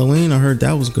new Halloween. I heard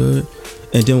that was good.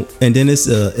 And then it's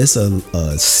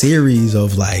a series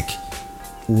of like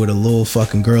with a little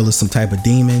fucking girl is some type of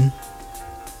demon,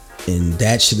 and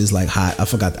that shit is like hot.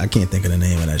 I can't think of the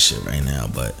name of that shit right now,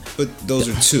 but those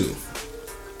are two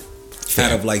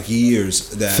out of like years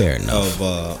that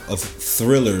of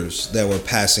thrillers that were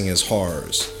passing as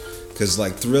horrors, because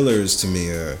like thrillers to me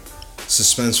are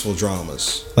suspenseful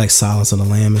dramas, like Silence of the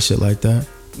Lamb and shit like that.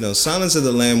 No, Silence of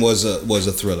the Lamb was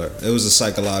a thriller. It was a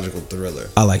psychological thriller.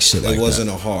 I like shit like that. It wasn't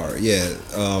a horror. Yeah,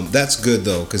 that's good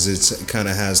though, because it kind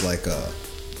of has like a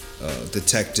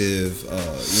detective,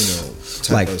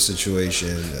 type of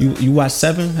situation. You watched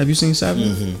Seven? Have you seen Seven?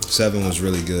 Mm-hmm. Seven was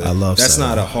really good. I love. That's Seven.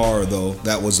 not a horror though.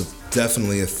 That was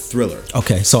definitely a thriller.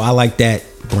 Okay, so I like that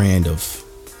brand of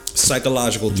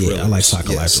psychological thrillers. Yeah, I like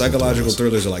psychological. Psychological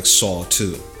thrillers are like Saw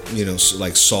 2.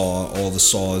 Like Saw, all the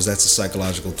Saws. That's a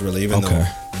psychological thriller. Even though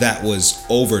that was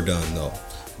overdone though.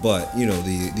 But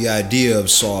the idea of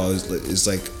Saw is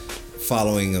like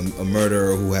following a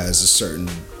murderer who has a certain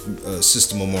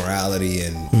system of morality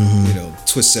and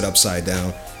twists it upside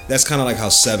down. That's kind of like how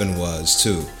Seven was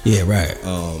too. Yeah, right.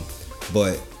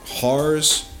 But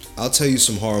horrors, I'll tell you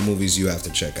some horror movies you have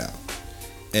to check out,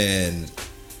 and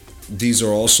these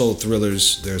are also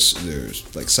thrillers.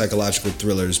 There's like psychological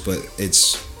thrillers, but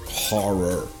it's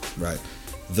horror, right?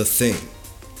 The Thing.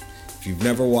 If you've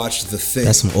never watched The Thing,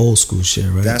 that's some old school shit,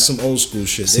 right? That's some old school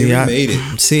shit. They remade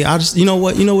it. See, I just you know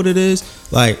what it is.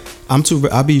 Like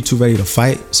I'll be too ready to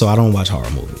fight, so I don't watch horror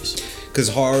movies. Because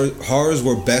horrors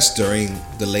were best during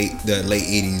the late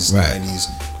 80s, right.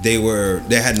 90s.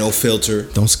 They had no filter.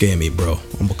 Don't scare me, bro.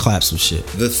 I'm gonna clap some shit.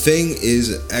 The Thing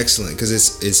is excellent because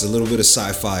it's a little bit of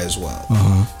sci-fi as well.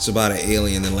 It's about an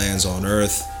alien that lands on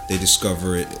Earth. They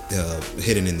discover it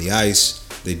hidden in the ice.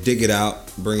 They dig it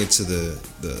out, bring it to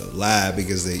the lab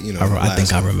because they, I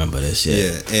think I remember this.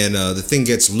 Yeah. And the thing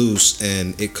gets loose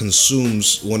and it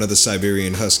consumes one of the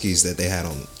Siberian Huskies that they had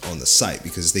on the site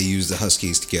because they used the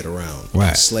Huskies to get around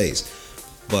slaves.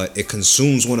 But it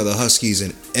consumes one of the Huskies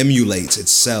and emulates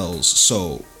its cells.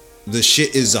 So the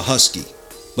shit is a Husky,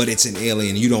 but it's an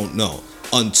alien. You don't know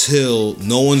until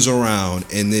no one's around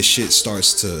and this shit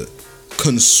starts to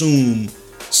consume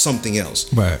something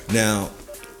else. Right. Now,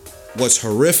 what's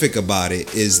horrific about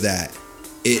it is that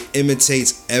it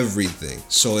imitates everything.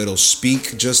 So it'll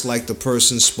speak just like the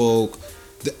person spoke.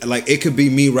 Like it could be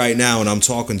me right now and I'm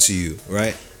talking to you,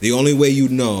 right? The only way you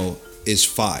know is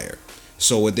fire.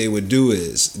 So what they would do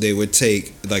is they would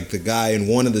take, like the guy in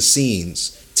one of the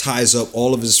scenes ties up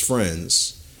all of his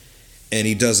friends and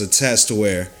he does a test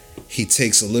where he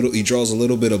draws a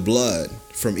little bit of blood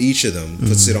from each of them,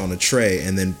 puts it on a tray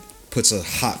and then puts a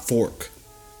hot fork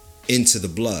into the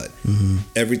blood.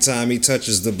 Every time he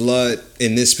touches the blood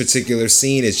in this particular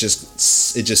scene, it just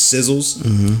sizzles.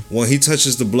 When he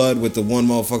touches the blood with the one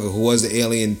motherfucker who was the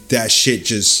alien, that shit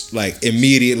just like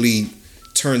immediately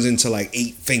turns into like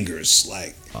 8 fingers,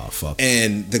 like, oh fuck.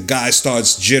 And the guy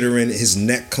starts jittering, his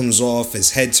neck comes off,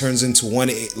 his head turns into one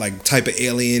like type of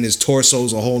alien, his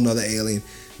torso's a whole nother alien.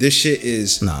 This shit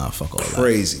is fuck all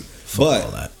crazy. That. Fuck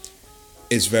all that.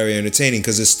 It's very entertaining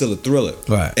because it's still a thriller,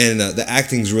 right? And the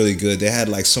acting's really good. They had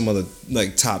like some of the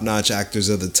like top-notch actors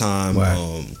of the time.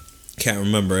 Right. Can't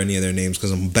remember any of their names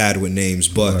because I'm bad with names,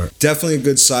 but definitely a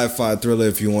good sci-fi thriller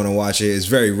if you want to watch it. It's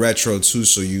very retro too,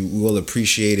 so you will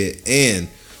appreciate it. And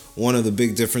one of the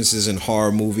big differences in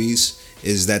horror movies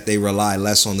is that they rely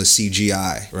less on the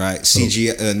CGI, right?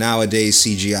 CGI nowadays,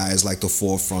 CGI is like the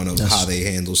forefront of how they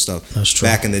handle stuff. That's true.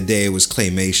 Back in the day, it was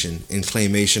claymation, and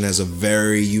claymation has a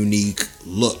very unique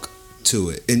look to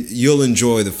it, and you'll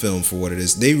enjoy the film for what it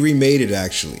is. They remade it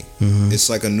actually. It's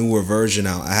like a newer version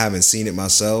out. I haven't seen it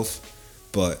myself,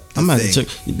 but I'm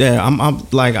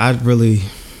like I really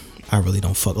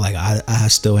don't fuck. Like I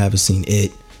still haven't seen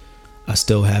it. I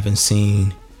still haven't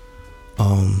seen.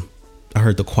 I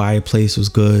heard The Quiet Place was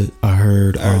good. I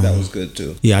heard that was good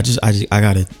too. Yeah, I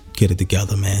gotta get it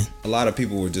together, man. A lot of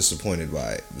people were disappointed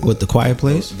by it. With The Quiet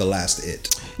Place? The last It.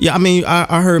 Yeah, I mean,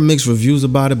 I heard mixed reviews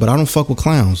about it, but I don't fuck with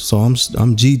clowns, so I'm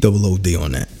GOOD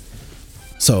on that.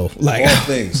 So like, all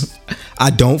things. I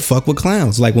don't fuck with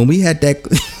clowns. Like when we had that,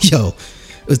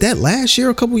 was that last year,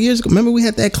 a couple years ago? Remember we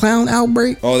had that clown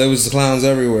outbreak? Oh, there was clowns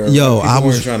everywhere. Yo, I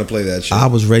was trying to play that shit. I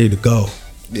was ready to go.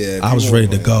 Yeah, I was ready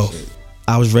to go.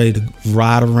 I was ready to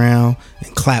ride around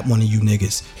and clap one of you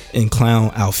niggas in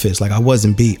clown outfits. Like I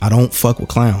wasn't beat. I don't fuck with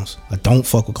clowns. I don't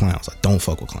fuck with clowns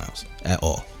at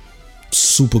all.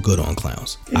 Super good on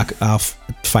clowns. I'll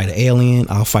fight an alien.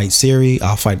 I'll fight Siri.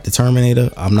 I'll fight the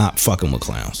Terminator. I'm not fucking with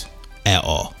clowns at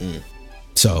all.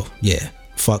 So yeah,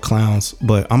 fuck clowns.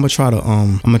 But I'm gonna try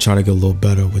to get a little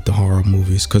better with the horror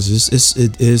movies, because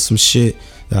it is some shit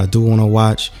that I do want to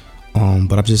watch.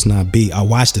 But I'm just not beat. I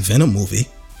watched the Venom movie.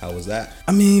 How was that?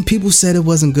 I mean, people said it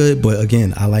wasn't good, but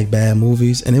again, I like bad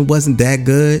movies, and it wasn't that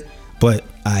good, but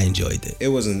I enjoyed it. It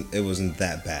wasn't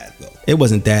that bad though. It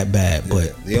wasn't that bad,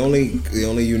 but the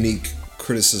only unique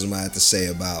criticism I had to say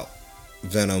about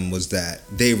Venom was that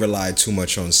they relied too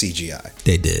much on CGI.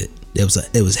 They did. It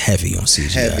was heavy on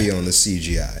CGI. Heavy on the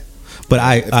CGI. But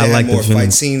I like more the Venom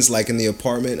fight scenes like in the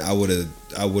apartment. I would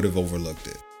have overlooked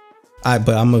it. But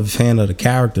I'm a fan of the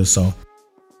character, so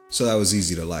that was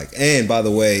easy to like. And by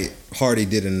the way, Hardy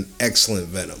did an excellent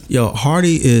Venom. Yo,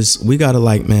 Hardy we gotta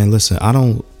man, listen, I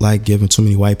don't like giving too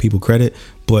many white people credit,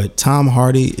 but Tom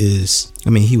Hardy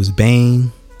he was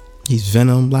Bane, he's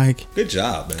Venom, good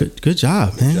job, man. Good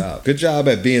job, man. Good job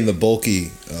at being the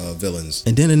bulky villains.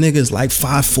 And then the nigga is like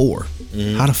 5'4".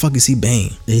 Mm-hmm. How the fuck is he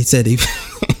Bane? He said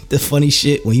the funny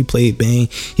shit, when he played Bane,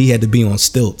 he had to be on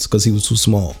stilts because he was too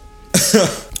small.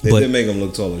 They did make him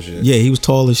look tall as shit. Yeah, he was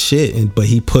tall as shit, but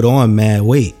he put on mad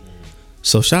weight.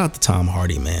 So shout out to Tom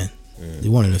Hardy, man. He's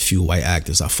one of the few white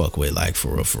actors I fuck with, for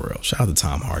real. Shout out to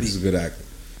Tom Hardy. He's a good actor.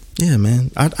 Yeah, man.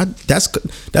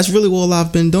 That's really all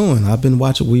I've been doing. I've been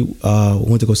watching. We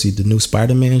went to go see the new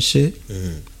Spider-Man shit.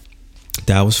 Mm-hmm.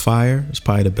 That was fire. It's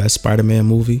probably the best Spider-Man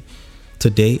movie to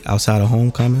date outside of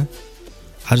Homecoming.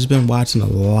 I just been watching a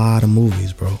lot of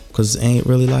movies, bro, because it ain't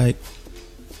really ain't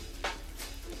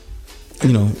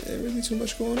really too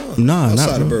much going on. Nah, outside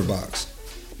not of really. Bird Box.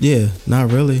 Yeah,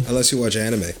 not really. Unless you watch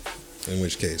anime, in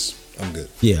which case I'm good.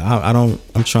 Yeah, I don't.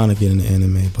 I'm trying to get into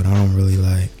anime, but I don't really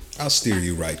like. I'll steer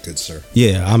you right, good sir.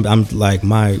 Yeah, I'm like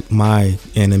my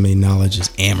anime knowledge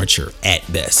is amateur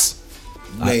at best.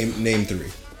 Name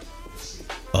 3.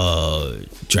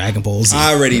 Dragon Ball Z.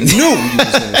 I already knew you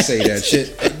was gonna say that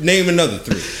shit. Name another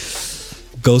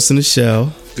 3. Ghost in the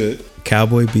Shell. Good.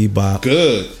 Cowboy Bebop.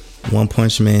 Good. One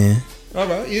Punch Man. All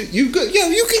right, you good? Yo,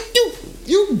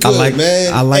 you good,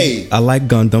 man. I like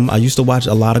Gundam. I used to watch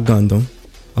a lot of Gundam.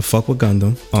 I fuck with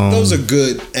Gundam. Those are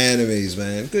good animes,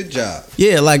 man. Good job.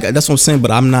 Yeah, that's what I'm saying.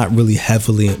 But I'm not really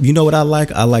heavily. You know what I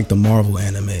like? I like the Marvel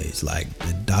animes, like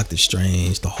the Doctor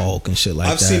Strange, the Hulk, and shit like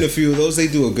that. I've seen a few of those. They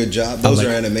do a good job. Those are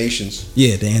animations.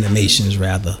 Yeah, the animations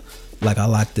rather. I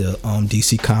like the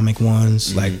DC comic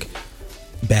ones. Mm-hmm. Like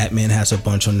Batman has a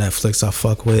bunch on Netflix. I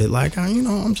fuck with.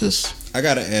 I'm just. I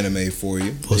got an anime for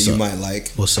you that you might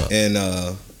like. What's up? And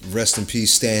rest in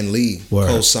peace, Stan Lee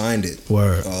co-signed it.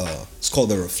 Word. It's called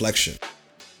The Reflection.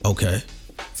 Okay.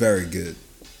 Very good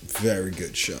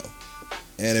show.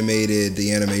 Animated,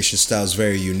 the animation style is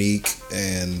very unique,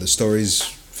 and the story's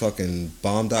fucking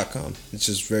bomb.com. It's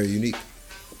just very unique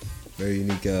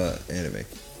anime.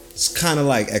 It's kind of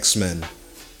like X-Men,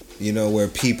 where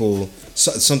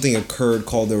something occurred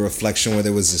called The Reflection, where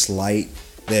there was this light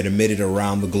that emitted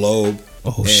around the globe.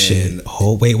 Oh shit!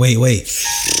 Oh wait!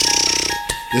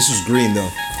 This was green though.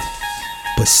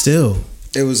 But still,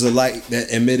 it was a light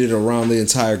that emitted around the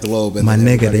entire globe. And my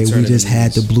nigga, we just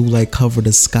had the blue light cover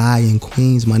the sky in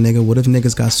Queens, my nigga. What if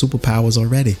niggas got superpowers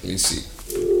already? Let me see.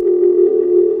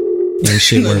 Ain't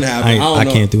shit work. I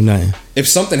can't do nothing. If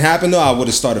something happened though, I would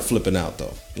have started flipping out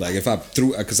though. If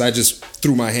because I just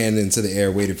threw my hand into the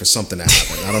air waiting for something to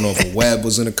happen. I don't know if a web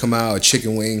was gonna come out, a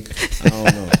chicken wing. I don't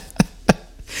know.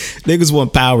 Niggas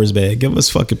want powers, man. Give us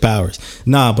fucking powers.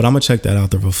 Nah, but I'm gonna check that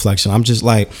out, The Reflection. I'm just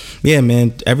yeah,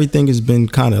 man, everything has been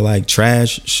kind of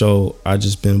trash. So I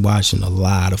just been watching a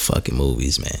lot of fucking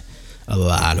movies, man. A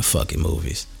lot of fucking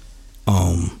movies.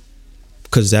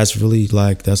 Cause that's really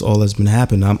that's all that's been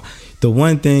happening. The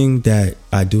one thing that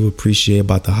I do appreciate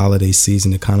about the holiday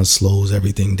season, it kind of slows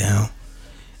everything down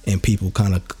and people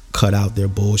kind of cut out their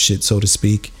bullshit, so to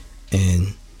speak,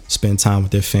 and spend time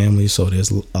with their family. So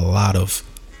there's a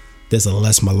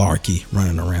less malarkey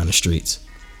running around the streets.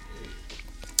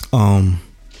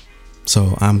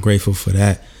 So I'm grateful for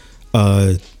that.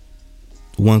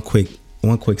 One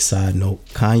quick side note: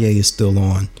 Kanye is still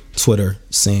on Twitter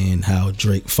saying how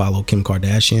Drake followed Kim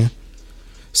Kardashian.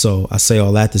 So I say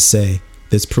all that to say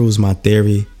this proves my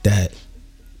theory that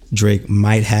Drake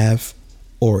might have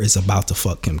or is about to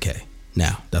fuck Kim K.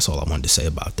 Now, that's all I wanted to say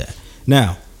about that.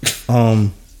 Now,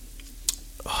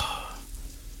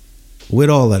 with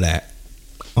all of that,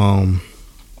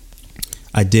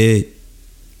 I did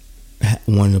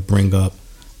want to bring up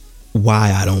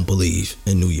why I don't believe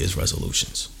in New Year's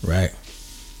resolutions, right?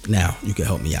 Now, you can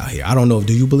help me out here. I don't know,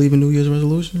 do you believe in New Year's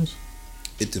resolutions?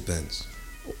 It depends.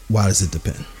 Why does it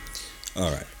depend?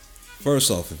 All right. First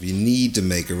off, if you need to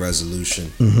make a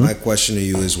resolution, my question to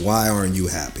you is, why aren't you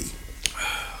happy?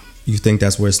 You think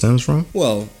that's where it stems from?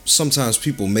 Well, sometimes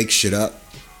people make shit up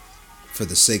for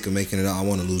the sake of making it up. I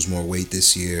want to lose more weight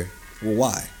this year. Well,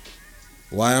 why?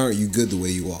 Why aren't you good the way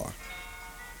you are?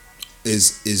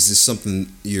 Is this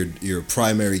something your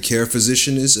primary care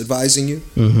physician is advising you,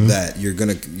 that you're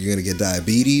gonna get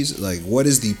diabetes? Like, what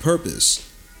is the purpose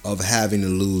of having to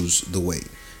lose the weight?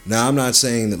 Now, I'm not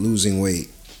saying that losing weight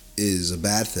is a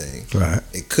bad thing. Right.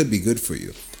 It could be good for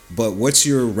you, but what's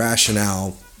your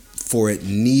rationale for it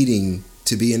needing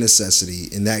to be a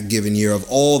necessity in that given year of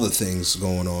all the things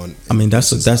going on? I mean,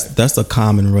 that's a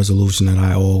common resolution that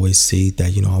I always see,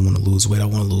 that, you know, I want to lose weight. I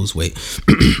want to lose weight.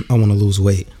 I want to lose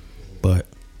weight.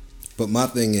 But my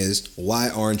thing is, why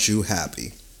aren't you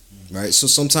happy? Right? So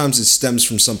sometimes it stems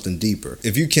from something deeper.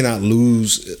 If you cannot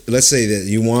lose, let's say that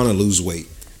you want to lose weight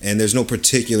and there's no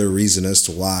particular reason as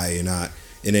to why you're not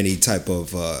in any type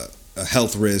of a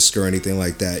health risk or anything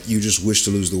like that, you just wish to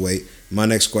lose the weight. My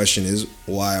next question is,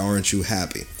 why aren't you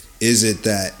happy? Is it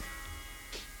that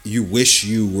you wish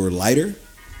you were lighter?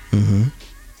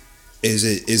 Is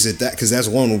it that, because that's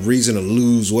one reason to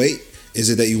lose weight? Is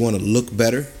it that you want to look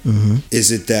better?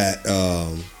 Is it that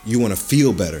you want to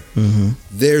feel better?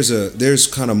 There's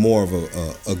kind of more of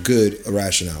a good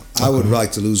rationale. I would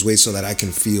like to lose weight so that I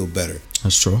can feel better.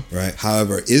 That's true. Right.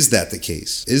 However, is that the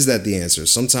case? Is that the answer?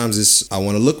 Sometimes it's, I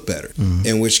want to look better.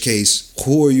 In which case,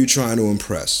 who are you trying to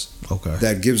impress? Okay.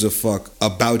 That gives a fuck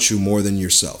about you more than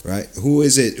yourself, right? Who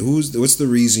is it? What's the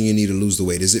reason you need to lose the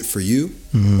weight? Is it for you,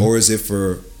 or is it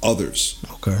for others?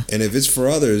 Okay. And if it's for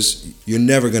others, you're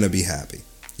never going to be happy.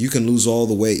 You can lose all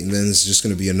the weight, and then it's just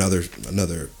going to be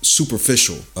another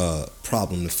superficial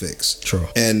problem to fix. True.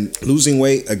 And losing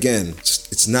weight, again,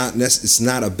 it's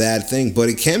not a bad thing, but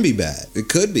it can be bad. It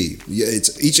could be.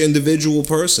 It's each individual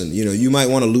person. You know, you might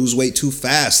want to lose weight too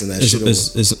fast, and that shit.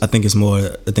 I think it's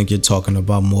more. I think you're talking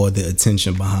about more the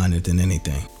attention behind it than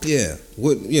anything. Yeah.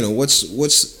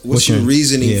 What's your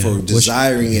reasoning for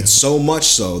desiring it so much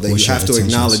so that you have to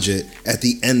acknowledge it at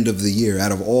the end of the year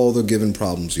out of all the given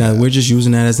problems you have? We're just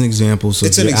using that as an example. So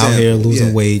if you're out here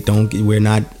losing weight, we're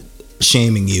not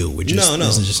shaming you. We're just,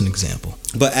 this is just an example.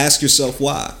 But ask yourself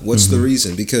why. What's the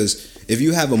reason? Because if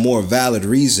you have a more valid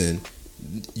reason,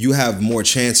 you have more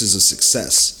chances of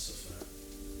success.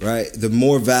 Right? The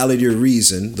more valid your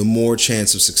reason, the more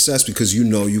chance of success, because you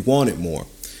know you want it more.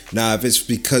 Now, if it's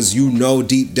because you know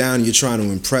deep down you're trying to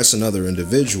impress another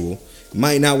individual, it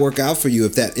might not work out for you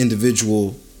if that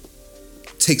individual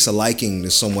takes a liking to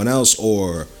someone else,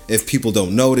 or if people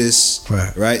don't notice.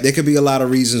 Right? There could be a lot of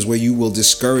reasons where you will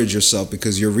discourage yourself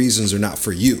because your reasons are not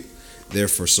for you. They're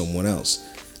for someone else.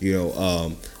 You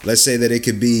know, let's say that it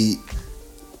could be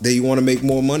that you want to make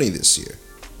more money this year.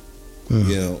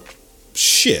 You know,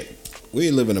 shit,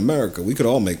 we live in America. We could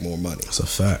all make more money. That's a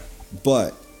fact.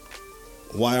 But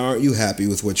why aren't you happy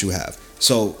with what you have?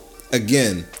 So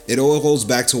again, it all goes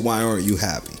back to why aren't you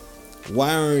happy?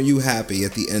 Why aren't you happy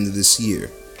at the end of this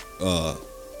year?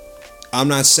 I'm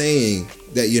not saying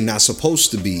that you're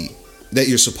supposed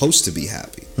to be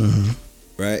happy.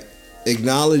 Right?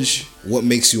 Acknowledge what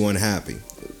makes you unhappy.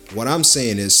 What I'm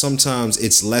saying is sometimes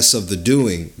it's less of the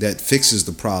doing that fixes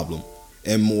the problem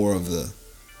and more of the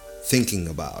thinking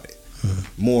about it.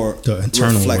 More the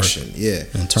internal reflection. Work. Yeah.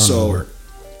 Internal work.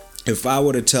 If I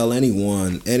were to tell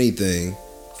anyone anything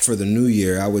for the new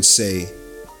year, I would say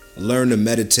learn to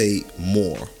meditate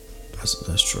more.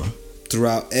 That's true.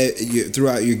 Throughout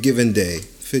your given day,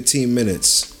 15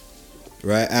 minutes,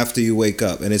 right after you wake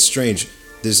up. And it's strange.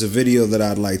 There's a video that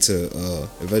I'd like to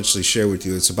eventually share with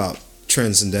you. It's about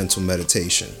transcendental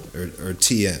meditation, or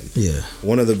TM. Yeah.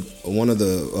 One of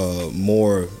the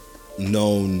more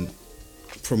known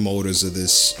promoters of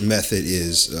this method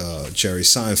is Jerry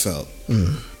Seinfeld.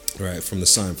 Right, from the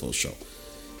Seinfeld show.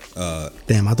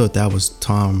 Damn, I thought that was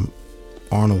Tom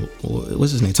Arnold.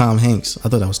 What's his name? Tom Hanks. I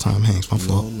thought that was Tom Hanks. My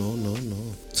fault. No.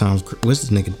 What's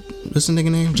the nigga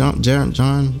name?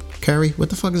 John Kerry? What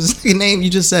the fuck is this nigga name? You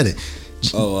just said it.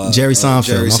 Jerry Seinfeld.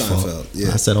 Jerry my Seinfeld. fault.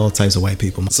 Yeah. I said all types of white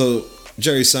people. So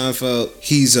Jerry Seinfeld,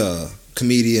 he's a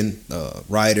comedian,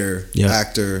 writer,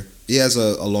 actor. He has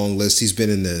a long list. He's been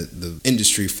in the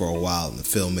industry for a while, in the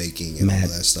filmmaking and all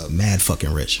that stuff. Mad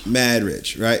fucking rich. Mad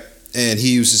rich, right? And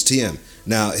he uses TM.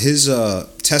 Now, his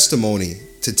testimony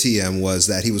to TM was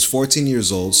that he was 14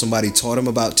 years old. Somebody taught him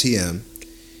about TM.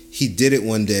 He did it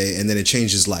one day, and then it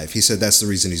changed his life. He said that's the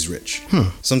reason he's rich.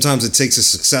 Sometimes it takes a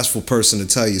successful person to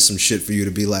tell you some shit for you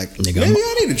to be like, nigga, maybe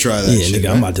I need to try that shit. Nigga,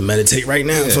 right? I'm about to meditate right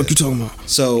now. What the fuck you talking about?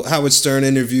 So Howard Stern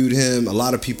interviewed him. A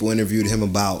lot of people interviewed him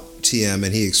about TM,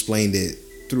 and he explained it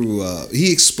through.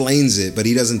 He explains it, but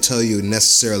he doesn't tell you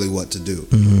necessarily what to do.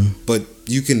 but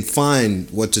you can find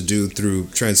what to do through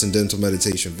transcendental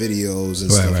meditation videos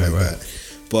and stuff like that.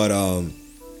 But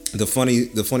the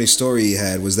funny story he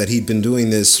had was that he'd been doing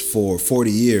this for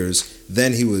 40 years.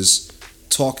 Then he was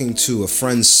talking to a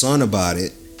friend's son about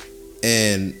it,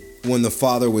 and when the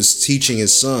father was teaching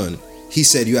his son, he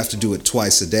said you have to do it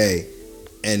twice a day,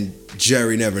 and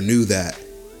Jerry never knew that.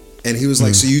 And he was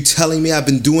like, so you telling me I've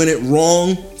been doing it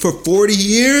wrong for 40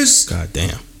 years? God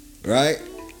damn. Right?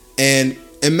 And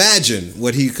imagine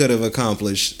what he could have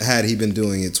accomplished had he been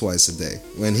doing it twice a day,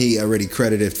 when he already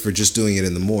credited for just doing it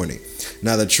in the morning.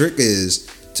 Now the trick is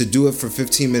to do it for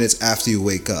 15 minutes after you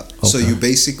wake up. Okay. So you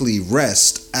basically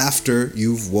rest after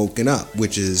you've woken up,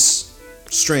 which is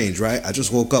strange, right? I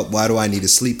just woke up. Why do I need to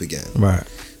sleep again? Right.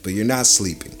 But you're not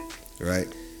sleeping, right?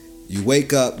 You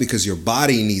wake up because your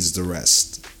body needs the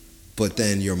rest, but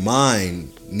then your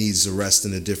mind needs the rest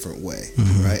in a different way,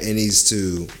 right? It needs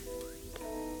to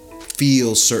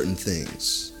feel certain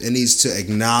things. It needs to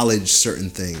acknowledge certain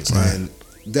things. Right. And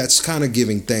that's kind of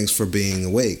giving thanks for being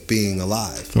awake, being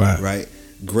alive, right?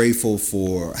 Grateful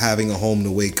for having a home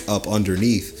to wake up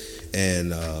underneath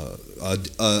and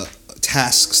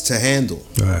tasks to handle,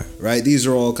 right? These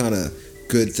are all kind of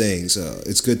good things.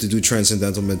 It's good to do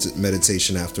transcendental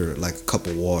meditation after like a cup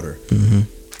of water,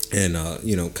 and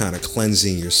kind of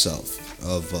cleansing yourself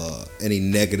of any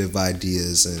negative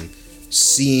ideas and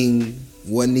seeing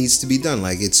what needs to be done.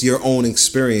 Like, it's your own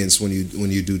experience when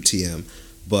you do TM,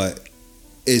 but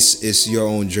it's your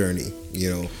own journty,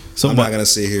 So I'm not gonna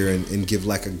sit here and give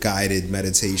like a guided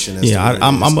meditation. I've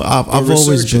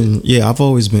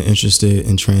always been interested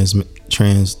in trans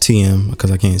TM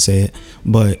because I can't say it,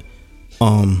 but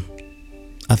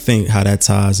I think how that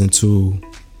ties into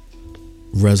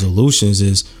resolutions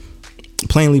is,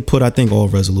 plainly put, I think all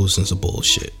resolutions are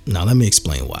bullshit. Now let me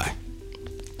explain why.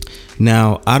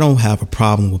 Now, I don't have a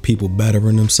problem with people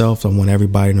bettering themselves. I want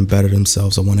everybody to better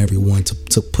themselves. I want everyone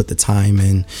to put the time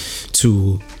in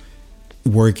to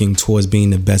working towards being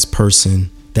the best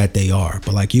person that they are.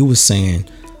 But like you were saying,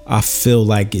 I feel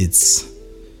like it's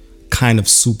kind of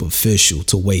superficial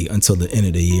to wait until the end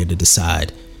of the year to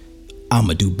decide I'm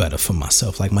going to do better for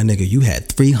myself. Like, my nigga, you had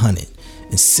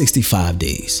 365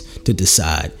 days to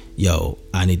decide, yo,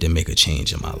 I need to make a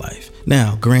change in my life.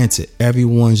 Now, granted,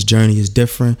 everyone's journey is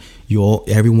different.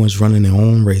 Everyone's running their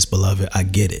own race, beloved. I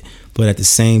get it. But at the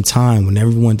same time, when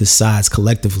everyone decides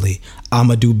collectively, I'm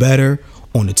going to do better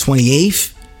on the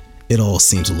 28th, it all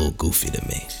seems a little goofy to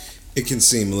me. It can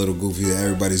seem a little goofy that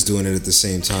everybody's doing it at the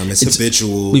same time. It's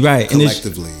habitual, right,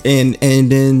 collectively. And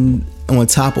then on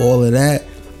top of all of that,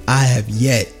 I have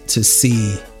yet to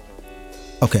see...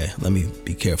 Okay, let me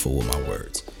be careful with my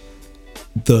words.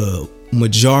 The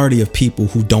majority of people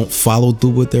who don't follow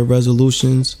through with their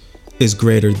resolutions is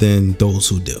greater than those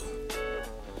who do.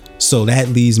 So that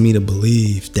leads me to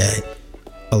believe that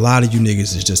a lot of you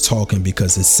niggas is just talking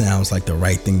because it sounds like the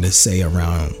right thing to say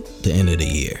around the end of the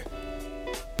year.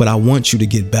 But I want you to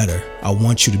get better. I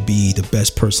want you to be the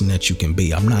best person that you can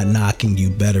be. I'm not knocking you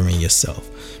bettering yourself,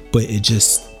 but it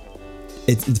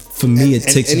for me, it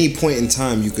takes at any point in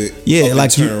time you could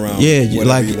turn around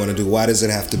whatever you want to do. Why does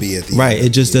it have to be at the right? end? It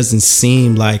just doesn't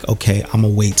seem like, okay, I'm gonna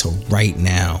wait till right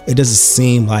now. It doesn't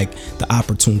seem like the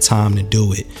opportune time to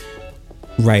do it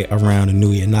right around the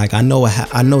new year. Like, I know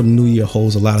the new year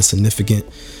holds a lot of significant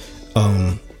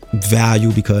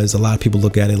value because a lot of people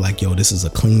look at it like, yo, this is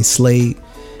a clean slate.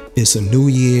 It's a new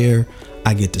year.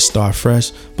 I get to start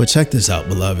fresh. But check this out,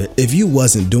 beloved. If you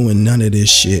wasn't doing none of this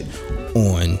shit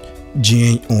on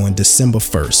December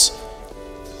 1st,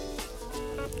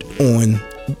 on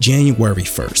January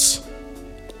 1st,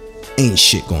 ain't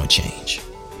shit gonna change.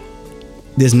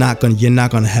 You're not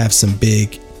gonna have some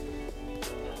big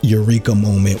eureka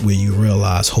moment where you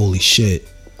realize, holy shit,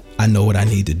 I know what I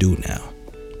need to do now.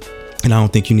 And I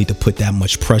don't think you need to put that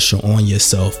much pressure on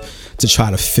yourself to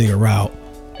try to figure out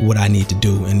what I need to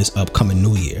do in this upcoming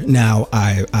new year. Now,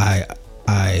 I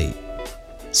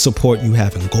support you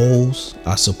having goals.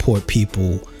 I support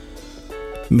people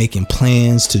making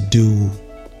plans to do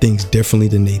things differently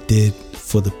than they did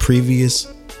for the previous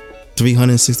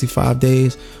 365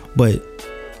 days. But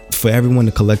for everyone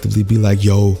to collectively be like,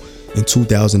 yo, in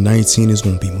 2019 is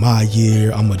gonna be my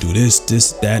year, I'm gonna do this,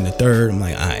 that, and the third. I'm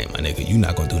like, all right, my nigga, you're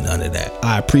not gonna do none of that.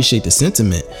 I appreciate the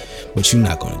sentiment, but you're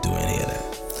not gonna do any of that.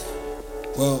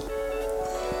 Well,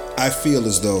 I feel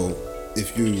as though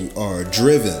if you are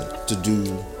driven to do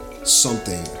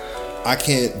something, I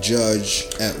can't judge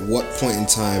at what point in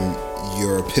time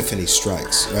your epiphany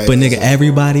strikes, right? But nigga,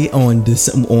 everybody on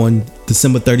December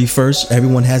 31st,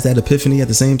 everyone has that epiphany at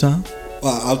the same time?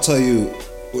 Well, I'll tell you,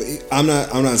 I'm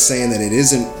not saying that it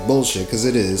isn't bullshit, because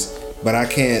it is, But I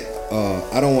can't.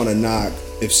 I don't want to knock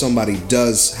if somebody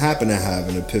does happen to have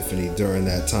an epiphany during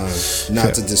that time,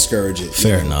 not to discourage it.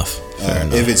 Fair enough.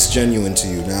 If it's genuine to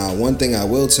you. Now, one thing I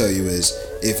will tell you is,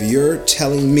 if you're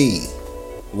telling me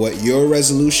what your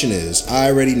resolution is, I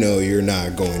already know you're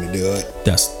not going to do it.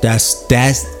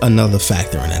 That's another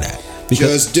factor in that.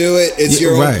 Because, just do it. It's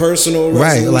your own personal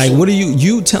resolution. Right. Like, what are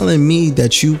you telling me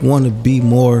that you want to be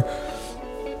more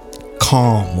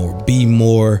calm or be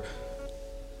more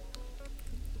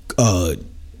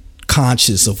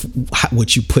conscious of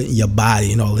what you put in your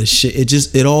body and all this shit?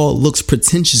 It all looks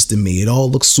pretentious to me. It all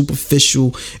looks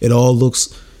superficial. It all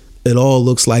looks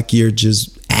like you're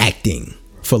just acting,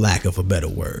 for lack of a better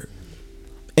word.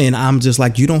 And I'm just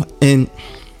like, you don't. And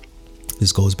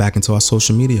this goes back into our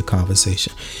social media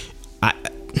conversation.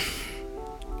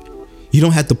 You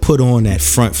don't have to put on that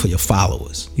front for your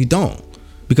followers. You don't,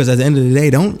 because at the end of the day,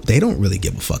 they don't really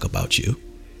give a fuck about you.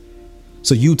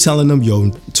 So you telling them,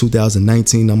 yo,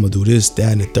 2019, I'm gonna do this,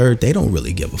 that, and the third, they don't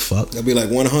really give a fuck. They'll be like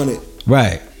 100.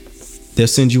 Right. They'll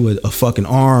send you a fucking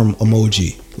arm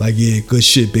emoji. Like, yeah, good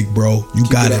shit, big bro. You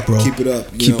got it, bro. Keep it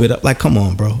up. Keep it up. Like, come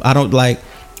on, bro. I don't like.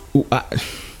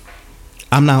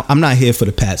 I'm not here for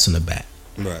the pats on the back.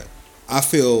 Right. I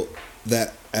feel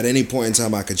that at any point in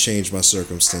time I could change my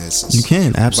circumstances. You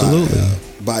can, absolutely.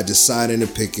 By deciding to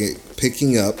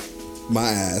picking up my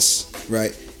ass,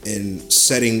 right, and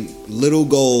setting little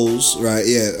goals, right,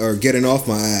 or getting off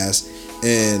my ass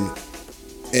and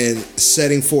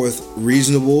setting forth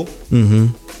reasonable,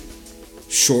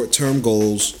 short-term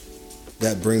goals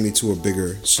that bring me to a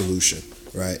bigger solution,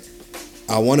 right?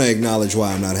 I want to acknowledge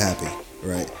why I'm not happy,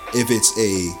 right? If it's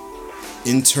a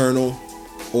internal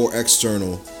or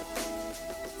external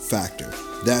factor,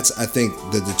 that's, I think,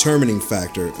 the determining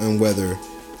factor in whether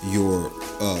your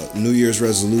New Year's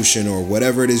resolution or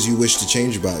whatever it is you wish to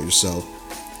change about yourself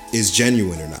is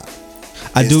genuine or not.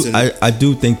 I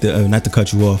do think that, not to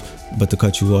cut you off, but to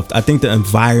cut you off, I think the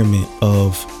environment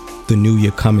of the new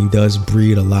year coming does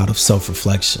breed a lot of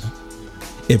self-reflection.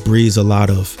 It breeds a lot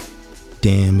of,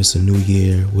 damn, it's a new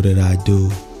year, what did I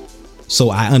do?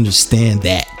 So I understand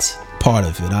that part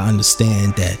of it. I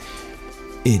understand that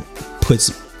it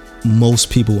puts most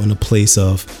people in a place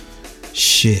of,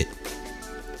 shit,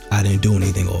 I didn't do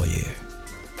anything all year.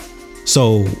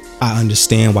 So I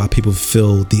understand why people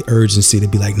feel the urgency to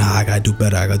be like, nah, I gotta do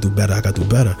better.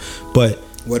 But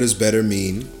what does better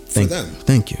mean for them?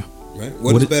 Thank you. Right?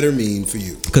 What does better mean for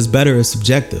you? Because better is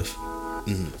subjective.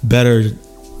 Mm-hmm. Better.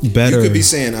 You could be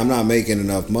saying, I'm not making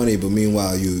enough money, but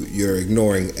meanwhile you're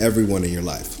ignoring everyone in your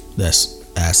life. That's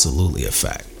absolutely a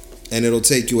fact. And it'll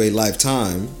take you a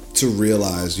lifetime to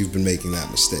realize you've been making that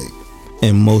mistake.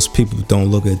 And most people don't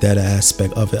look at that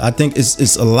aspect of it. I think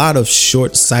it's a lot of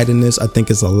short-sightedness. I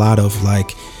think it's a lot of,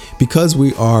 like, because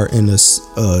we are in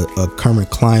a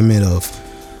current climate of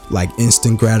like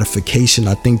instant gratification,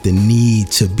 I think the need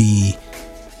to be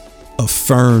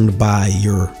affirmed by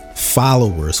your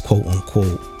followers, quote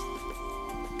unquote,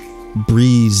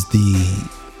 breeds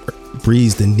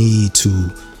the need to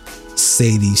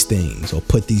say these things or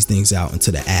put these things out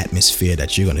into the atmosphere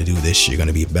that you're going to do this, you're going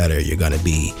to be better, you're going to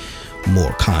be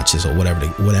more conscious, or whatever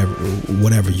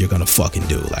you're going to fucking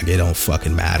do. Like, it don't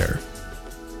fucking matter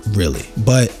really.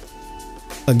 But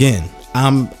again,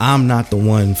 I'm not the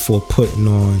one for putting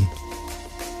on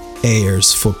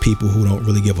airs for people who don't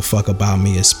really give a fuck about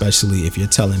me, especially if you're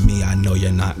telling me I know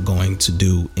you're not going to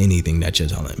do anything that you're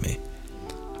telling me.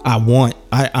 I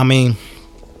mean,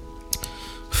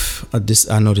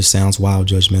 I know this sounds wild,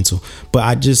 judgmental, but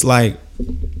I just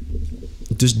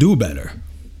do better.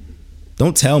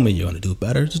 Don't tell me you're gonna do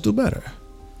better. Just do better.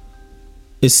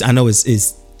 I know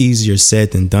it's easier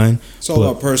said than done. It's all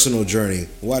about personal journey.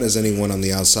 Why does anyone on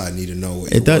the outside need to know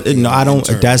what it does? No, I don't.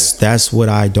 That's what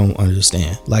I don't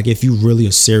understand. Like, if you really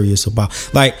are serious about,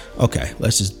 like, okay,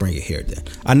 let's just bring it here then.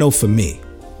 I know for me,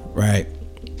 right,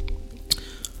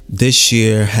 this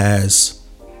year has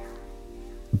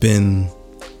been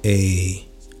a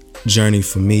journey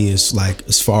for me. Is like,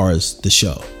 as far as the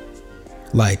show,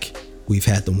 like, we've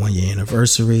had the 1 year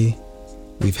anniversary.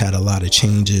 We've had a lot of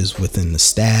changes within the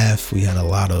staff. We had a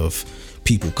lot of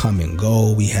people come and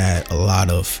go. We had a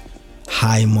lot of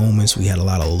high moments. We had a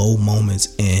lot of low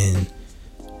moments. And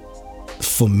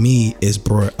for me, it's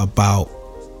brought about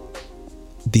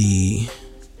the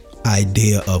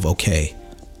idea of, okay,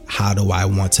 how do I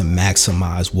want to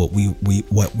maximize what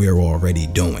we're already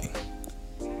doing?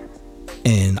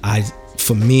 And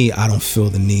for me, I don't feel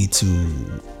the need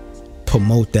to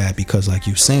promote that, because, like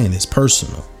you're saying, it's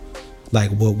personal.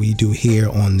 Like, what we do here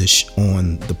on the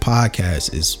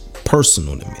podcast is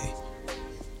personal to me.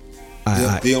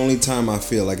 The only time I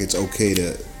feel like it's okay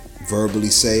to verbally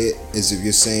say it is if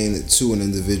you're saying it to an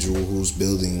individual who's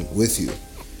building with you.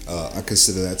 I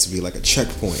consider that to be like a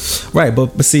checkpoint. Right,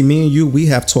 but see, me and you, we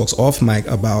have talks off mic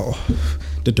about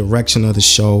the direction of the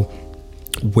show,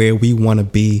 where we want to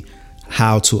be,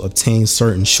 how to obtain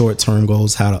certain short-term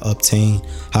goals, how to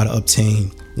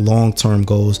obtain long-term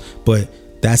goals, but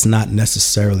that's not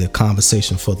necessarily a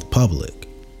conversation for the public,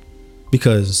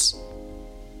 because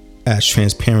as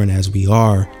transparent as we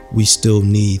are, we still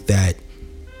need that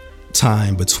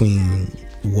time between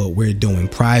what we're doing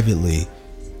privately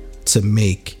to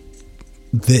make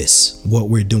this, what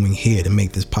we're doing here, to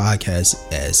make this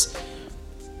podcast as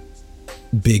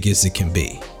big as it can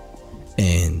be.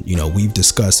 And you know, we've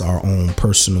discussed our own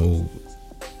personal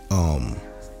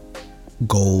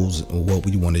goals and what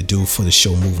we want to do for the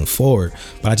show moving forward,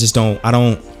 but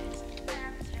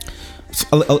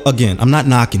again, I'm not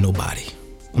knocking nobody,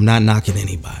 I'm not knocking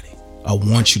anybody. I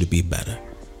want you to be better,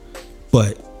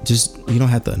 but just, you don't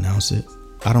have to announce it.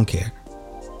 I don't care.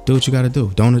 Do what you got to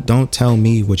do. Don't tell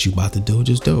me what you about to do.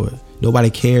 Just do it. Nobody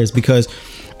cares, because,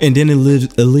 and then it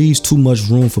leaves too much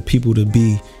room for people to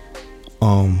be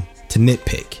to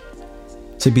nitpick,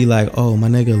 to be like, oh, my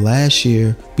nigga, last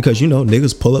year, because you know,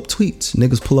 niggas pull up tweets,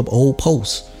 niggas pull up old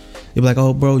posts. They be like,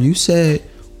 oh, bro, you said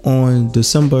on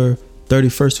December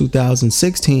 31st,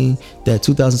 2016 that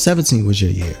 2017 was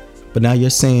your year, but now you're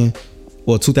saying,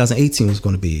 well, 2018 was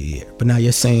going to be a year, but now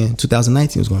you're saying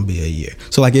 2019 was going to be a year.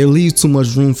 So like, it leaves too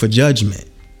much room for judgment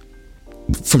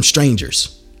from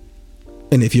strangers.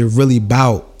 And if you're really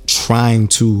about trying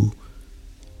to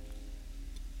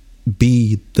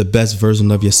be the best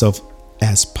version of yourself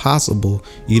as possible,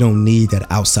 you don't need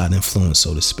that outside influence,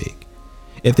 so to speak.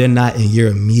 If they're not in your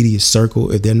immediate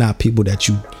circle, if they're not people that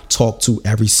you talk to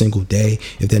every single day,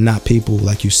 if they're not people,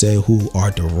 like you said, who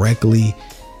are directly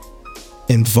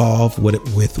involved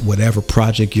with whatever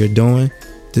project you're doing,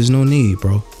 there's no need,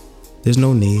 bro. There's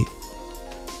no need.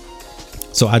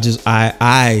 So I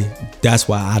that's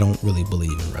why I don't really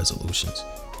believe in resolutions.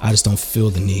 I just don't feel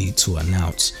the need to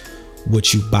announce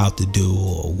what you about to do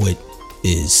or what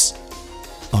is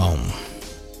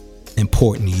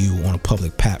important to you on a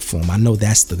public platform. I know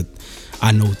that's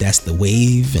the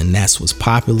wave and that's what's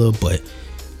popular, but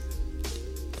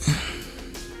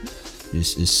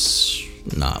it's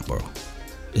nah, bro.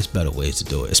 There's better ways to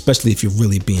do it, especially if you're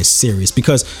really being serious,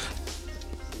 because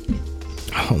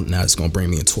now it's gonna bring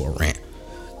me into a rant.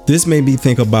 This made me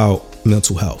think about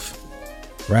mental health,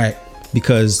 right?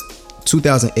 Because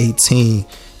 2018,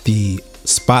 the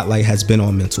spotlight has been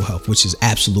on mental health, which is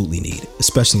absolutely needed,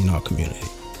 especially in our community.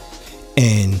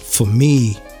 And for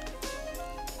me,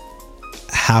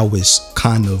 how it's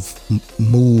kind of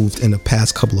moved in the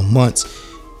past couple of months,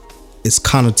 it's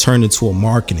kind of turned into a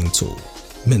marketing tool.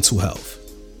 Mental health,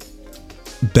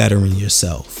 bettering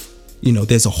yourself. You know,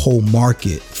 there's a whole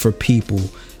market for people,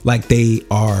 like they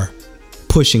are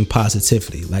pushing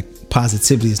positivity. Like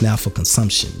positivity is now for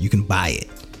consumption. You can buy it.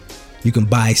 You can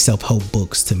buy self-help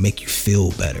books to make you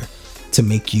feel better, to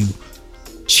make you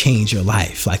change your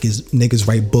life. Like, niggas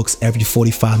write books every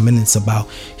 45 minutes about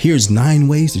here's 9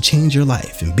 ways to change your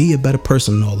life and be a better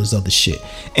person and all this other shit.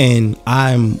 And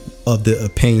I'm of the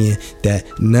opinion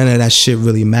that none of that shit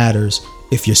really matters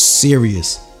if you're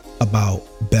serious about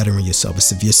bettering yourself.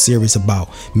 It's if you're serious about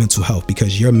mental health,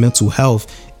 because your mental health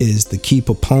is the key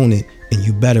proponent in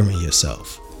you bettering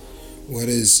yourself.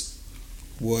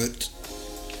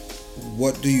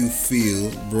 What do you feel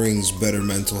brings better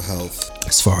mental health?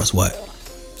 As far as what?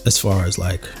 As far as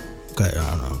like, okay,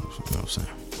 I don't know. You know what I'm saying?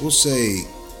 We'll say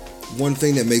one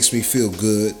thing that makes me feel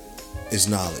good is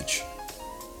knowledge.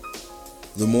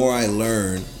 The more I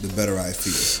learn, the better I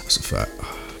feel. That's a fact.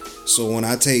 So when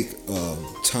I take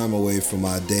time away from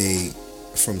my day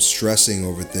from stressing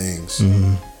over things,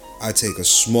 I take a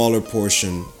smaller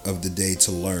portion of the day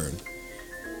to learn.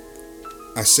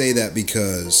 I say that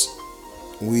because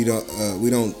we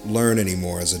don't learn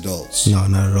anymore as adults. No,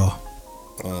 not at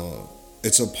all.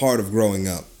 It's a part of growing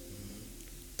up.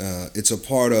 It's a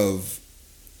part of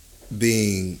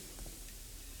being.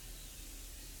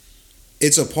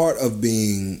 It's a part of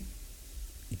being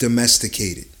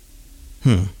domesticated.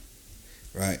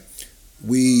 Right?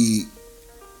 We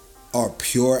are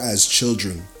pure as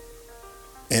children,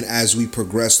 and as we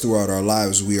progress throughout our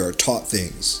lives, we are taught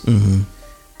things,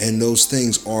 and those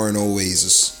things aren't always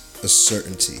a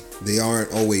certainty. They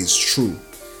aren't always true.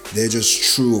 They're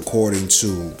just true according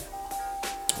to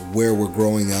where we're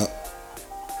growing up,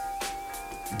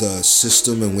 the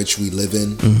system in which we live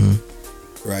in,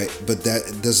 right? But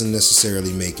that doesn't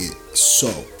necessarily make it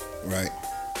so, right?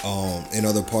 In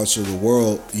other parts of the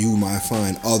world, you might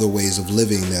find other ways of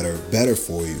living that are better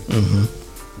for you.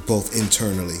 both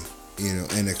internally,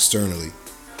 and externally.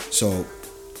 So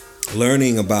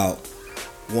learning about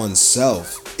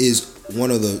oneself is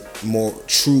one of the more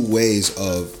true ways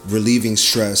of relieving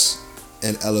stress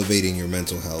and elevating your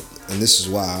mental health. And this is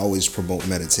why I always promote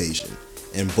meditation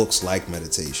and books like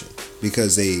meditation,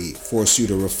 because they force you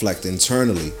to reflect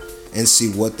internally and see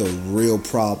what the real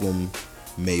problem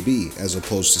may be, as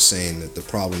opposed to saying that the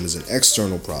problem is an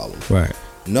external problem. Right.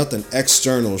 Nothing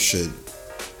external should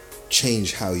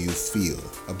change how you feel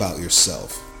about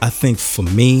yourself. I think for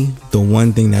me, the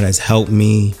one thing that has helped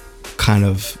me kind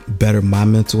of better my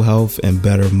mental health and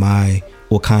better my,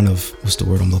 what's the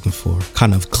word I'm looking for?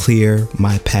 Kind of clear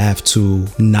my path to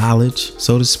knowledge,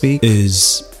 so to speak,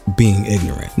 is being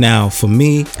ignorant. Now, for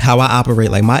me, how I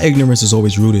operate, like, my ignorance is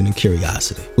always rooted in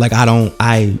curiosity. Like,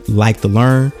 I like to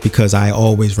learn because I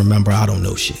always remember I don't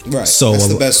know shit. Right. So that's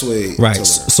the best way to learn.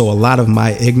 So a lot of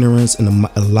my ignorance and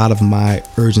a lot of my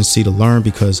urgency to learn,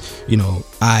 because,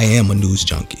 I am a news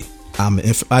junkie.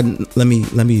 Let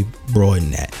me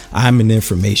broaden that. I'm an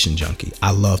information junkie.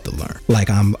 I love to learn.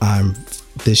 Like, I'm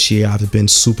this year I've been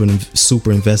super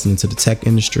invested into the tech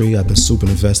industry. I've been super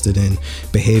invested in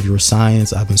behavioral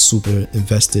science. I've been super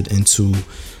invested into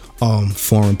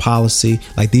foreign policy.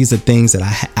 Like, these are things that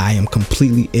I am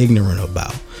completely ignorant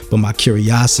about, but my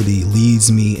curiosity leads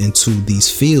me into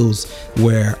these fields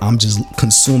where I'm just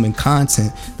consuming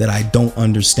content that I don't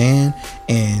understand,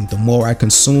 and the more I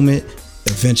consume it,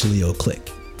 eventually it'll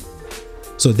click.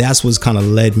 So that's what has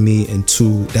led me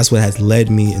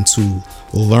into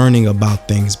learning about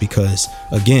things, because,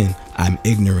 again, I'm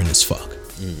ignorant as fuck.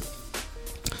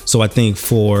 So I think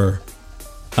I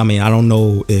don't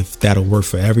know if that'll work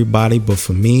for everybody, but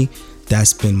for me,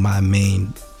 that's been my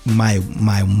main.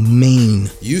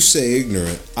 You say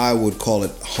ignorant, I would call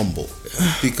it humble,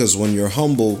 because when you're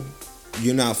humble,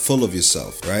 you're not full of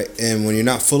yourself, right? And when you're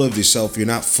not full of yourself, you're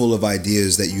not full of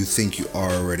ideas that you think you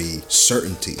are already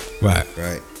certainty. Right.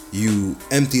 You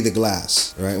empty the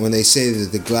glass, right? When they say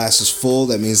that the glass is full,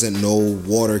 that means that no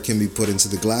water can be put into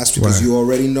the glass, because you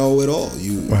already know it all.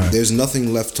 There's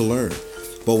nothing left to learn.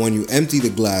 But when you empty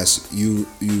the glass, you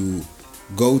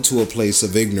go to a place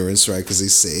of ignorance, right? Because they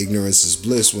say ignorance is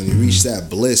bliss. When you reach that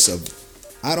bliss of,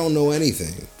 I don't know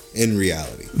anything in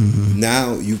reality,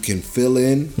 now you can fill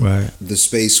in the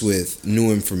space with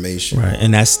new information. Right,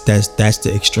 and that's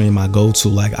the extreme I go to.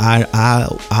 Like,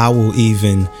 I will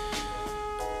even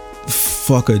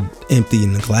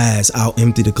emptying the glass. I'll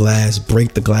empty the glass,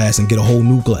 break the glass, and get a whole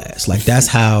new glass. Like, that's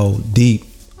how deep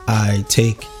my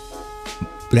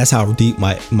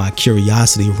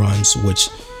curiosity runs, which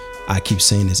I keep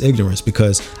saying is ignorance,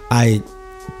 because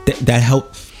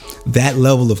that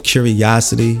level of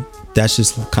curiosity, that's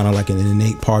just kind of like an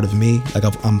innate part of me. Like,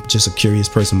 I'm just a curious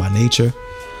person by nature,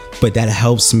 but that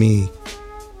helps me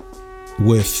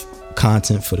with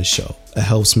content for the show. It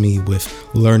helps me with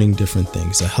learning different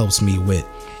things. It helps me with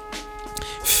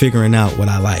figuring out what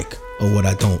I like or what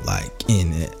I don't like,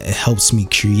 and it helps me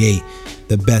create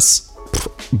the best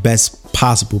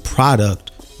possible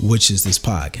product, which is this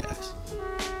podcast.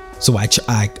 So I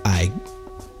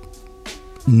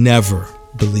never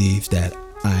believe that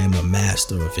I am a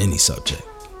master of any subject.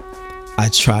 I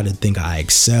try to think I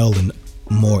excel in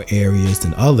more areas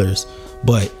than others,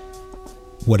 but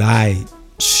what I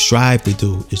strive to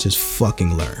do is just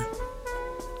fucking learn.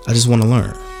 I just want to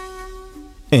learn.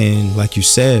 And like you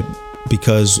said,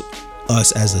 because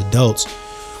us as adults,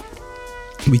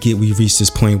 we reach this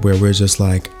point where we're just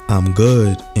like, I'm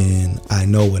good and I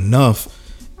know enough.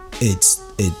 It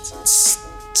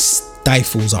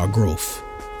stifles our growth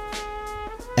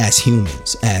as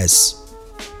humans, as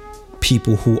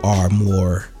people who are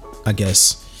more, I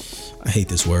guess, I hate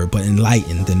this word, but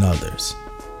enlightened than others.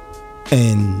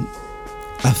 And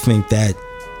I think that,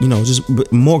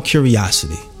 just more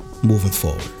curiosity moving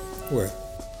forward. Where?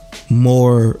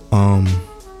 More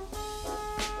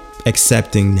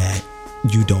accepting that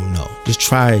you don't know. Just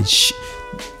try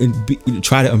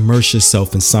to immerse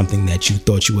yourself in something that you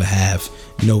thought you would have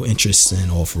no interest in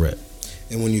off rip.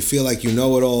 And when you feel like you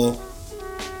know it all,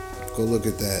 go look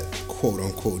at that quote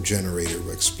unquote generator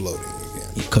exploding again.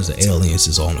 Because the aliens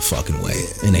is on the fucking way,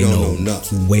 and they know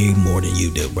nothing, way more than you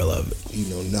do, beloved. You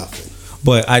know nothing.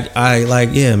 But I like,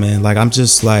 yeah, man. Like, I'm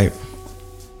just like,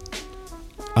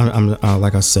 I'm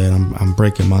like I said, I'm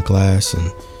breaking my glass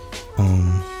and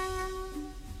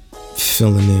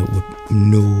filling it with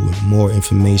new and more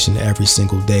information every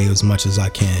single day as much as I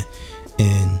can,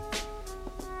 and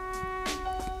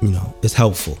it's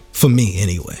helpful for me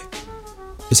anyway.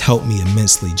 It's helped me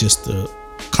immensely just to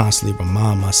constantly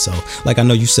remind myself. Like, I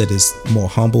know you said it's more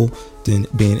humble than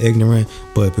being ignorant,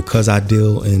 but because I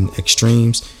deal in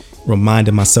extremes,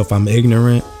 reminding myself I'm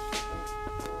ignorant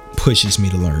pushes me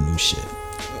to learn new shit.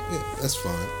 Yeah, that's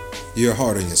fine. You're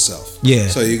hard on yourself. Yeah.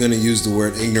 So you're going to use the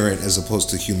word ignorant as opposed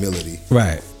to humility.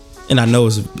 Right. And I know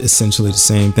it's essentially the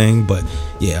same thing, but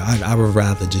yeah, I would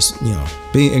rather just,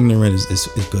 being ignorant is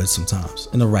good sometimes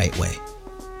in the right way.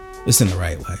 It's in the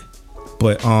right way.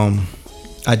 But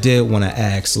I did want to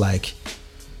ask, like,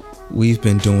 we've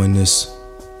been doing this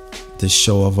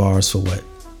show of ours for what,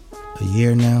 a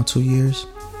year now, 2 years?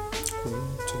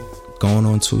 Going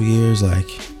on 2 years, like,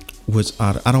 which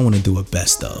I don't want to do a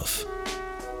best of.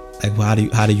 Like,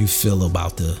 how do you feel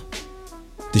about the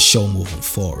show moving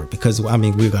forward? Because I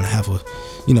mean, we're gonna have a,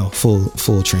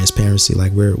 full transparency.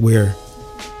 Like we're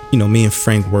me and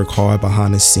Frank work hard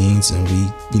behind the scenes, and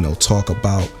we talk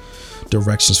about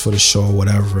directions for the show or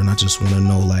whatever. And I just want to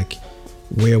know, like,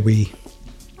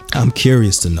 I'm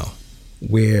curious to know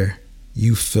where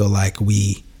you feel like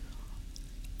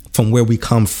from where we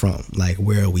come from, like,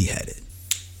 where are we headed?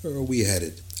 Where are we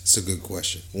headed? It's a good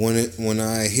question. When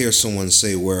I hear someone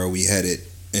say, where are we headed,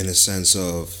 in a sense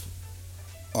of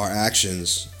our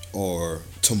actions or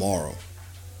tomorrow,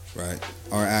 right?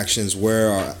 Our actions, where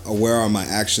are my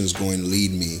actions going to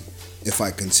lead me if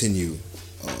I continue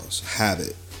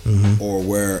habit? Mm-hmm. Or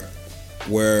where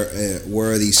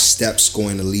are these steps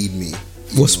going to lead me?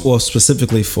 Well,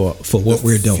 specifically for what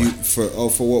we're doing. For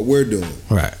what we're doing.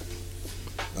 Right.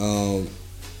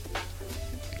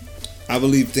 I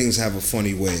believe things have a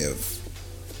funny way of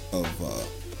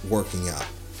working out.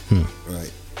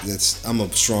 Right. I'm a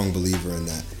strong believer in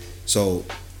that. So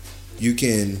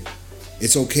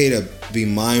it's okay to be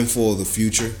mindful of the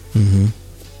future, mm-hmm.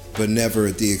 but never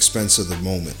at the expense of the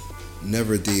moment,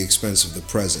 never at the expense of the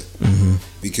present. Mm-hmm.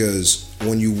 Because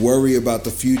when you worry about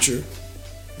the future,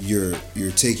 you're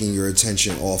taking your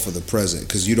attention off of the present,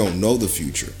 because you don't know the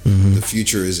future. Mm-hmm. The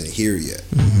future isn't here yet,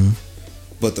 mm-hmm.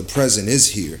 but the present is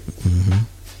here. Mm-hmm.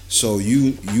 So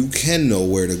you can know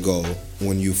where to go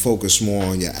when you focus more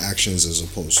on your actions as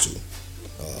opposed to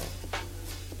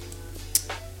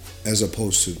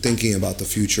thinking about the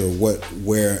future.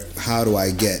 How do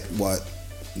I get what?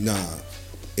 Nah,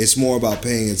 it's more about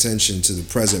paying attention to the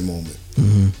present moment.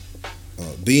 Mm-hmm.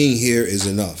 Being here is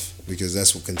enough, because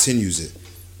that's what continues it.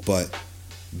 But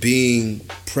being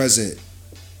present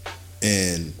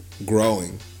and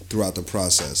growing throughout the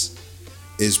process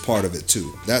is part of it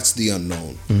too. That's the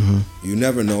unknown. Mm-hmm. You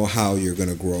never know how you're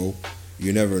gonna grow.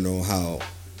 You never know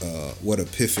what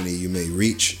epiphany you may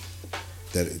reach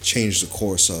that it changed the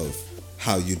course of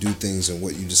how you do things and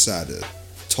what you decide to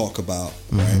talk about,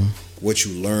 mm-hmm. right? What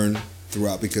you learn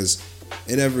throughout, because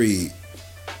in every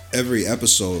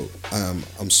episode,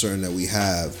 I'm certain that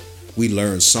we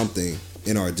learn something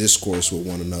in our discourse with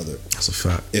one another. That's a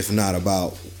fact. If not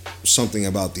about something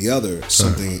about the other,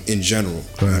 something right. in general.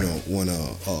 Right. When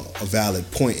a valid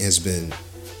point has been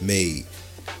made.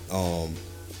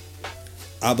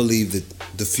 I believe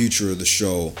that the future of the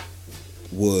show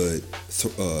would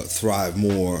thrive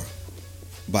more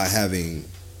by having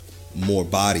more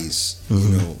bodies,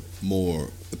 mm-hmm. More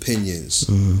opinions,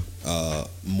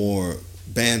 mm-hmm. More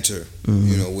banter,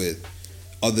 mm-hmm. With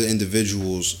other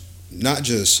individuals, not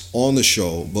just on the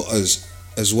show, but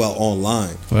as well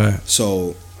online. Right.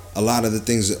 So a lot of the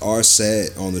things that are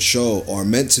said on the show are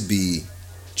meant to be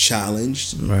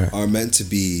challenged, right. are meant to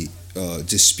be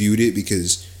disputed,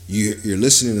 because you're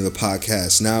listening to the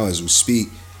podcast now as we speak.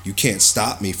 You can't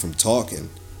stop me from talking.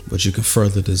 But you can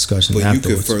further the discussion afterwards.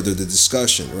 You can further the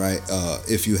discussion, right?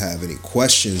 If you have any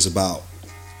questions about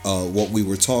what we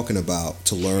were talking about,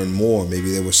 to learn more,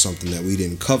 maybe there was something that we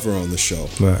didn't cover on the show.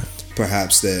 Right.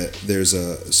 Perhaps that there's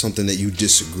something that you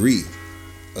disagree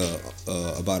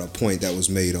about a point that was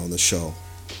made on the show.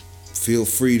 Feel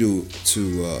free to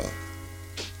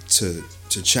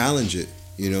challenge it,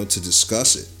 to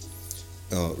discuss it.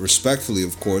 Respectfully,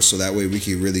 of course, so that way we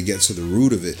can really get to the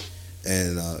root of it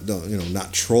and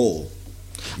not troll.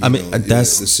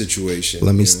 That's the situation.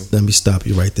 Let me stop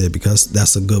you right there, because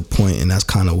that's a good point, and that's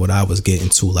kind of what I was getting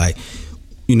to. Like,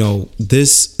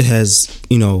 this has,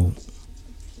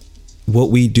 what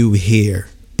we do here,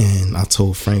 and I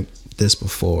told Frank this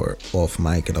before off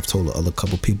mic, and I've told the other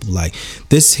couple people, like,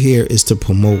 this here is to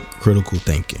promote critical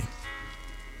thinking.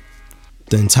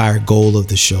 The entire goal of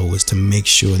the show is to make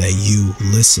sure that you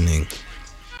listening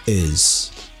is,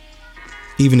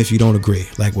 even if you don't agree,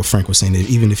 like what Frank was saying, that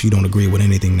even if you don't agree with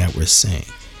anything that we're saying,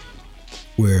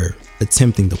 we're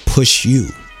attempting to push you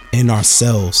and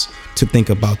ourselves to think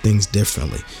about things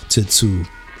differently, to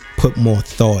put more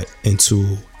thought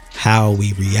into how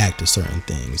we react to certain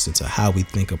things, into how we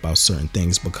think about certain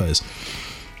things, because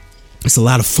it's a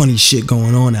lot of funny shit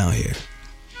going on out here.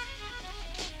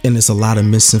 And it's a lot of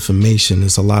misinformation.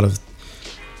 There's a lot of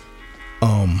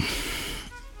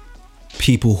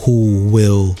people who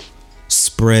will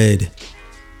spread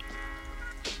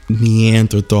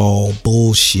Neanderthal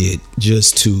bullshit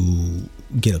just to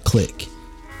get a click.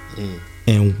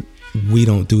 And we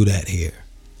don't do that here.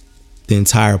 The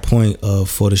entire point of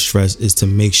For the Stress is to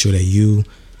make sure that you,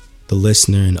 the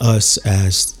listener, and us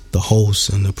as the host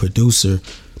and the producer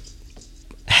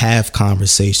have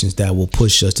conversations that will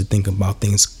push us to think about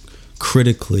things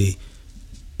critically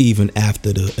even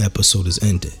after the episode is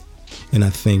ended. And I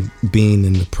think being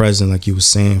in the present, like you were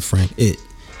saying, Frank, it,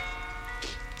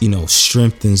 you know,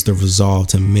 strengthens the resolve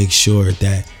to make sure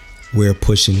that we're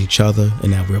pushing each other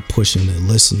and that we're pushing the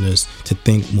listeners to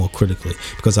think more critically.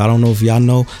 Because I don't know if y'all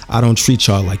know, I don't treat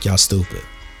y'all like y'all stupid.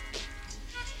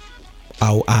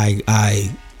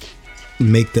 I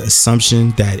make the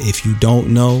assumption that if you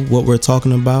don't know what we're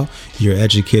talking about, you're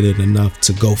educated enough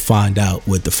to go find out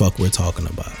what the fuck we're talking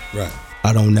about. Right.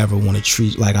 I don't never want to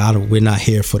treat like we're not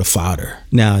here for the fodder.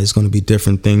 Now there's going to be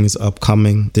different things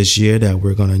upcoming this year that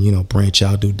we're going to, you know, branch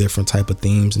out, do different type of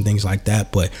themes and things like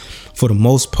that. But for the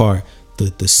most part,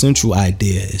 the central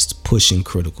idea is pushing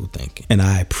critical thinking. And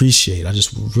I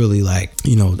just really like,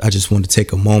 you know, I just want to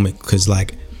take a moment because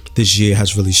like this year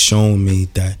has really shown me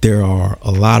that there are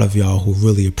a lot of y'all who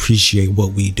really appreciate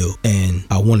what we do. And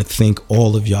I want to thank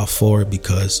all of y'all for it,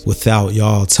 because without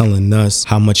y'all telling us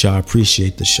how much y'all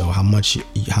appreciate the show, how much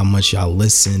y'all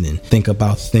listen and think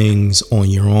about things on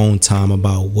your own time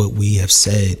about what we have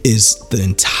said, is the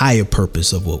entire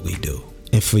purpose of what we do.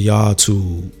 And for y'all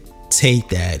to take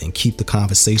that and keep the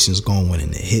conversations going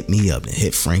and to hit me up and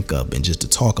hit Frank up and just to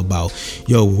talk about,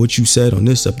 yo, what you said on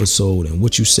this episode and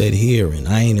what you said here and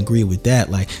I ain't agree with that,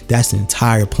 like that's the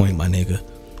entire point, my nigga.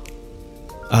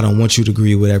 I don't want you to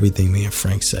agree with everything me and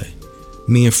Frank say.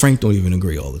 Me and Frank don't even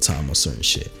agree all the time on certain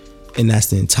shit, and that's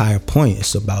the entire point.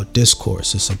 It's about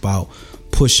discourse. It's about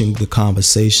pushing the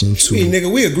conversation to, nigga,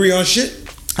 we agree on shit.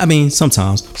 I mean,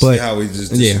 sometimes, but see how we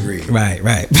just disagree. Yeah,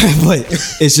 right. But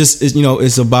it's you know,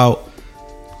 it's about,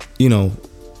 you know,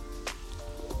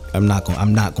 I'm not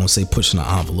gonna say pushing the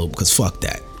envelope, because fuck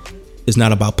that. It's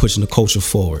not about pushing the culture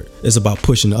forward. It's about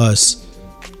pushing us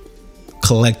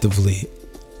collectively,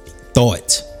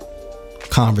 thought,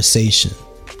 conversation,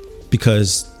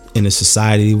 because in the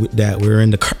society that we're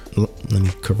in, let me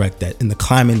correct that. In the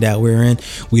climate that we're in,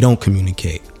 we don't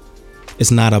communicate.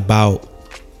 It's not about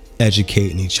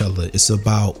educating each other. It's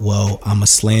about, well, I'ma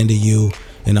slander you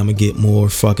and I'm gonna get more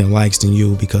fucking likes than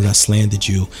you because I slandered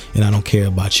you and I don't care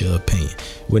about your opinion.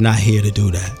 We're not here to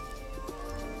do that.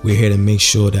 We're here to make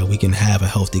sure that we can have a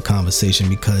healthy conversation,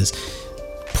 because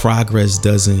progress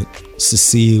doesn't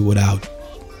succeed without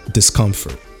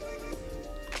discomfort.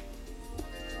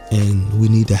 And we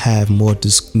need to have more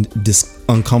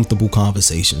uncomfortable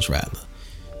conversations rather.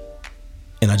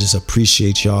 And I just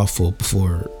appreciate y'all for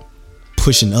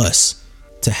pushing us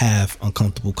to have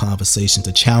uncomfortable conversations,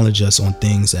 to challenge us on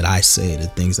things that I say, the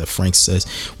things that Frank says.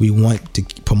 We want to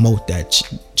promote that,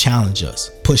 challenge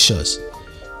us, push us,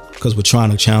 because we're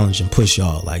trying to challenge and push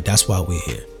y'all. Like, that's why we're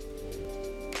here.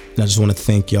 And I just want to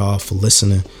thank y'all for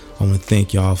listening. I want to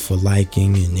thank y'all for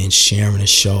liking and sharing the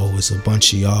show. It's a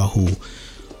bunch of y'all who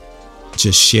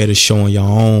just share the show on your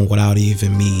own without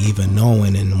even me even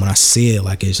knowing. And when I see it,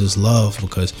 like, it's just love,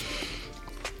 because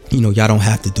you know, y'all don't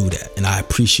have to do that. And I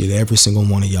appreciate every single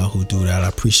one of y'all who do that. I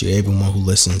appreciate everyone who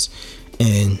listens.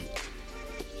 And,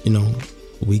 you know,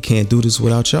 we can't do this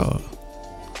without y'all.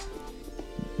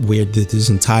 This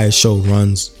entire show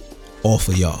runs off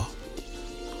of y'all.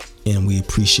 And we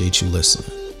appreciate you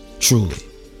listening. Truly.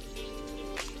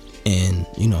 And,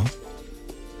 you know,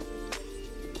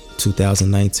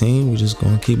 2019, we're just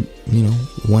going to keep, you know,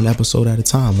 one episode at a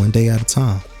time, one day at a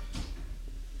time.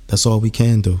 That's all we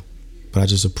can do. But I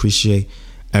just appreciate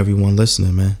everyone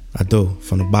listening, man. I do.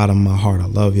 From the bottom of my heart, I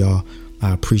love y'all.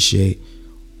 I appreciate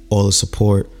all the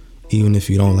support, even if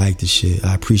you don't like the shit.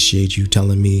 I appreciate you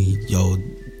telling me, yo,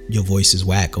 your voice is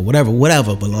whack or whatever,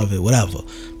 beloved, whatever.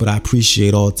 But I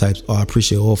appreciate all types. I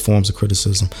appreciate all forms of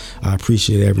criticism. I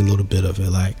appreciate every little bit of it.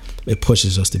 Like, it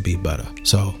pushes us to be better.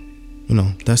 So, you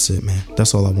know, that's it, man.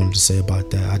 That's all I wanted to say about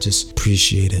that. I just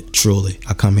appreciate it, truly.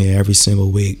 I come here every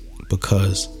single week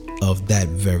because of that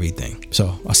very thing.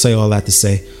 So I say all that to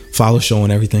say, follow the show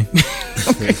on everything.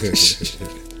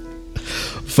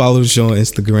 Follow the show on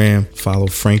Instagram. Follow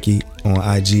Frankie on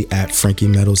IG at Frankie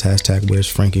Metals, hashtag Where's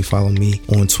Frankie. Follow me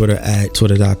on Twitter at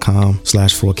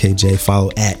twitter.com/4KJ.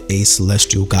 Follow at A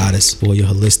Celestial Goddess for your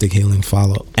holistic healing.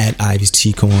 Follow at Ivy's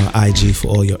Chico on IG for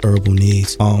all your herbal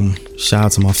needs. Shout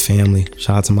out to my family.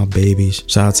 Shout out to my babies.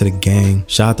 Shout out to the gang.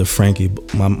 Shout out to Frankie,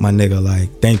 my nigga.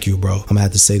 Like, thank you, bro. I'm gonna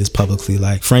have to say this publicly.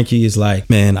 Like, Frankie is like,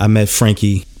 man, I met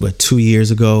Frankie 2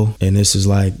 years ago, and this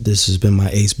has been my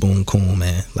ace boom coon,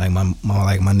 man. Like my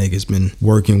nigga's been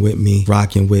working with me,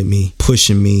 rocking with me,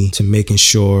 pushing me to making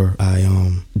sure I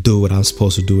do what I'm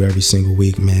supposed to do every single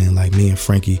week, man. Like, me and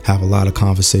Frankie have a lot of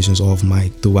conversations off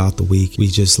mic throughout the week. We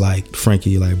just like,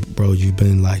 Frankie, like, bro, you've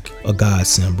been like a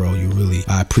godsend, bro.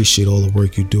 I appreciate all the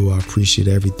work you do. I appreciate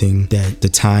everything, that the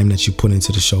time that you put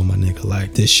into the show, my nigga.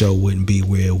 Like, this show wouldn't be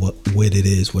where it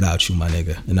is without you, my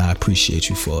nigga, and I appreciate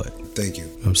you for it. Thank you. You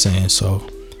know what I'm saying? So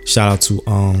shout out to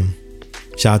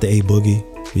A Boogie.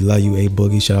 We love you, A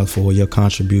Boogie. Shout out for all your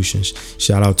contributions.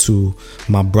 Shout out to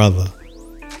my brother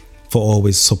for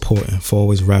always supporting, for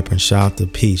always rapping. Shout out to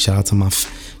Peach. Shout out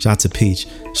to Peach.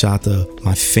 Shout out to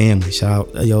my family.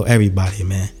 Shout out, everybody,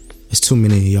 man. It's too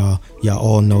many of y'all. Y'all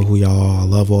all know who y'all are. I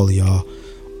love all of y'all.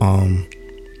 And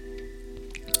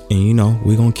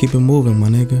we gonna keep it moving, my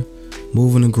nigga.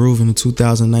 Moving and grooving in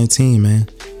 2019, man.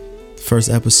 First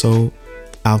episode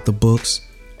out the books.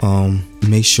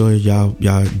 Make sure y'all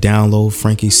download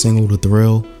Frankie's single, The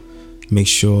Thrill. Make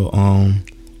sure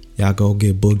y'all go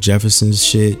get Book Jefferson's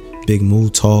shit, Big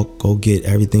Mood Talk. Go get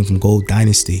everything from Gold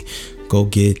Dynasty. Go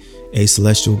get A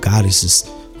Celestial Goddess's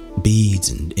beads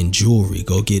and jewelry.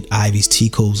 Go get Ivy's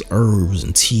Tico's herbs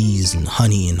and teas and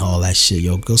honey and all that shit.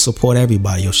 Yo, go support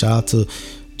everybody. Yo, shout out to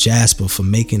Jasper for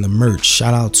making the merch.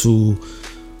 Shout out to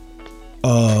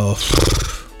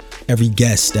every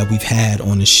guest that we've had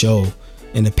on the show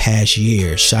in the past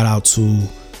year. Shout out to,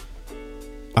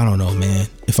 I don't know, man.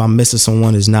 If I'm missing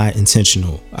someone, it's not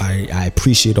intentional. I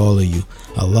appreciate all of you.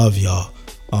 I love y'all.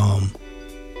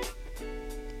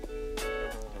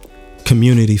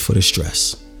 Community for the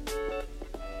stress.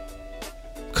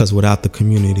 Because without the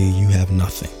community, you have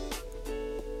nothing.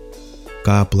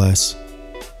 God bless.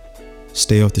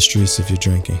 Stay off the streets if you're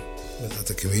drinking. Without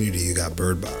the community, you got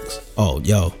Bird Box. Oh,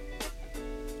 yo.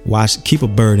 Keep a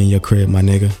bird in your crib, my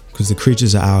nigga. Because the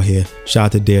creatures are out here. Shout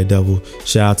out to Daredevil.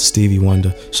 Shout out to Stevie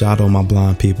Wonder. Shout out to all my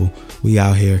blind people. We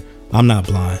out here. I'm not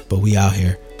blind, but we out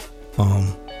here.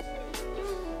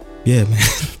 Yeah, man.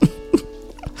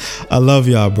 I love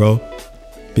y'all, bro.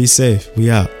 Be safe.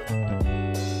 We out.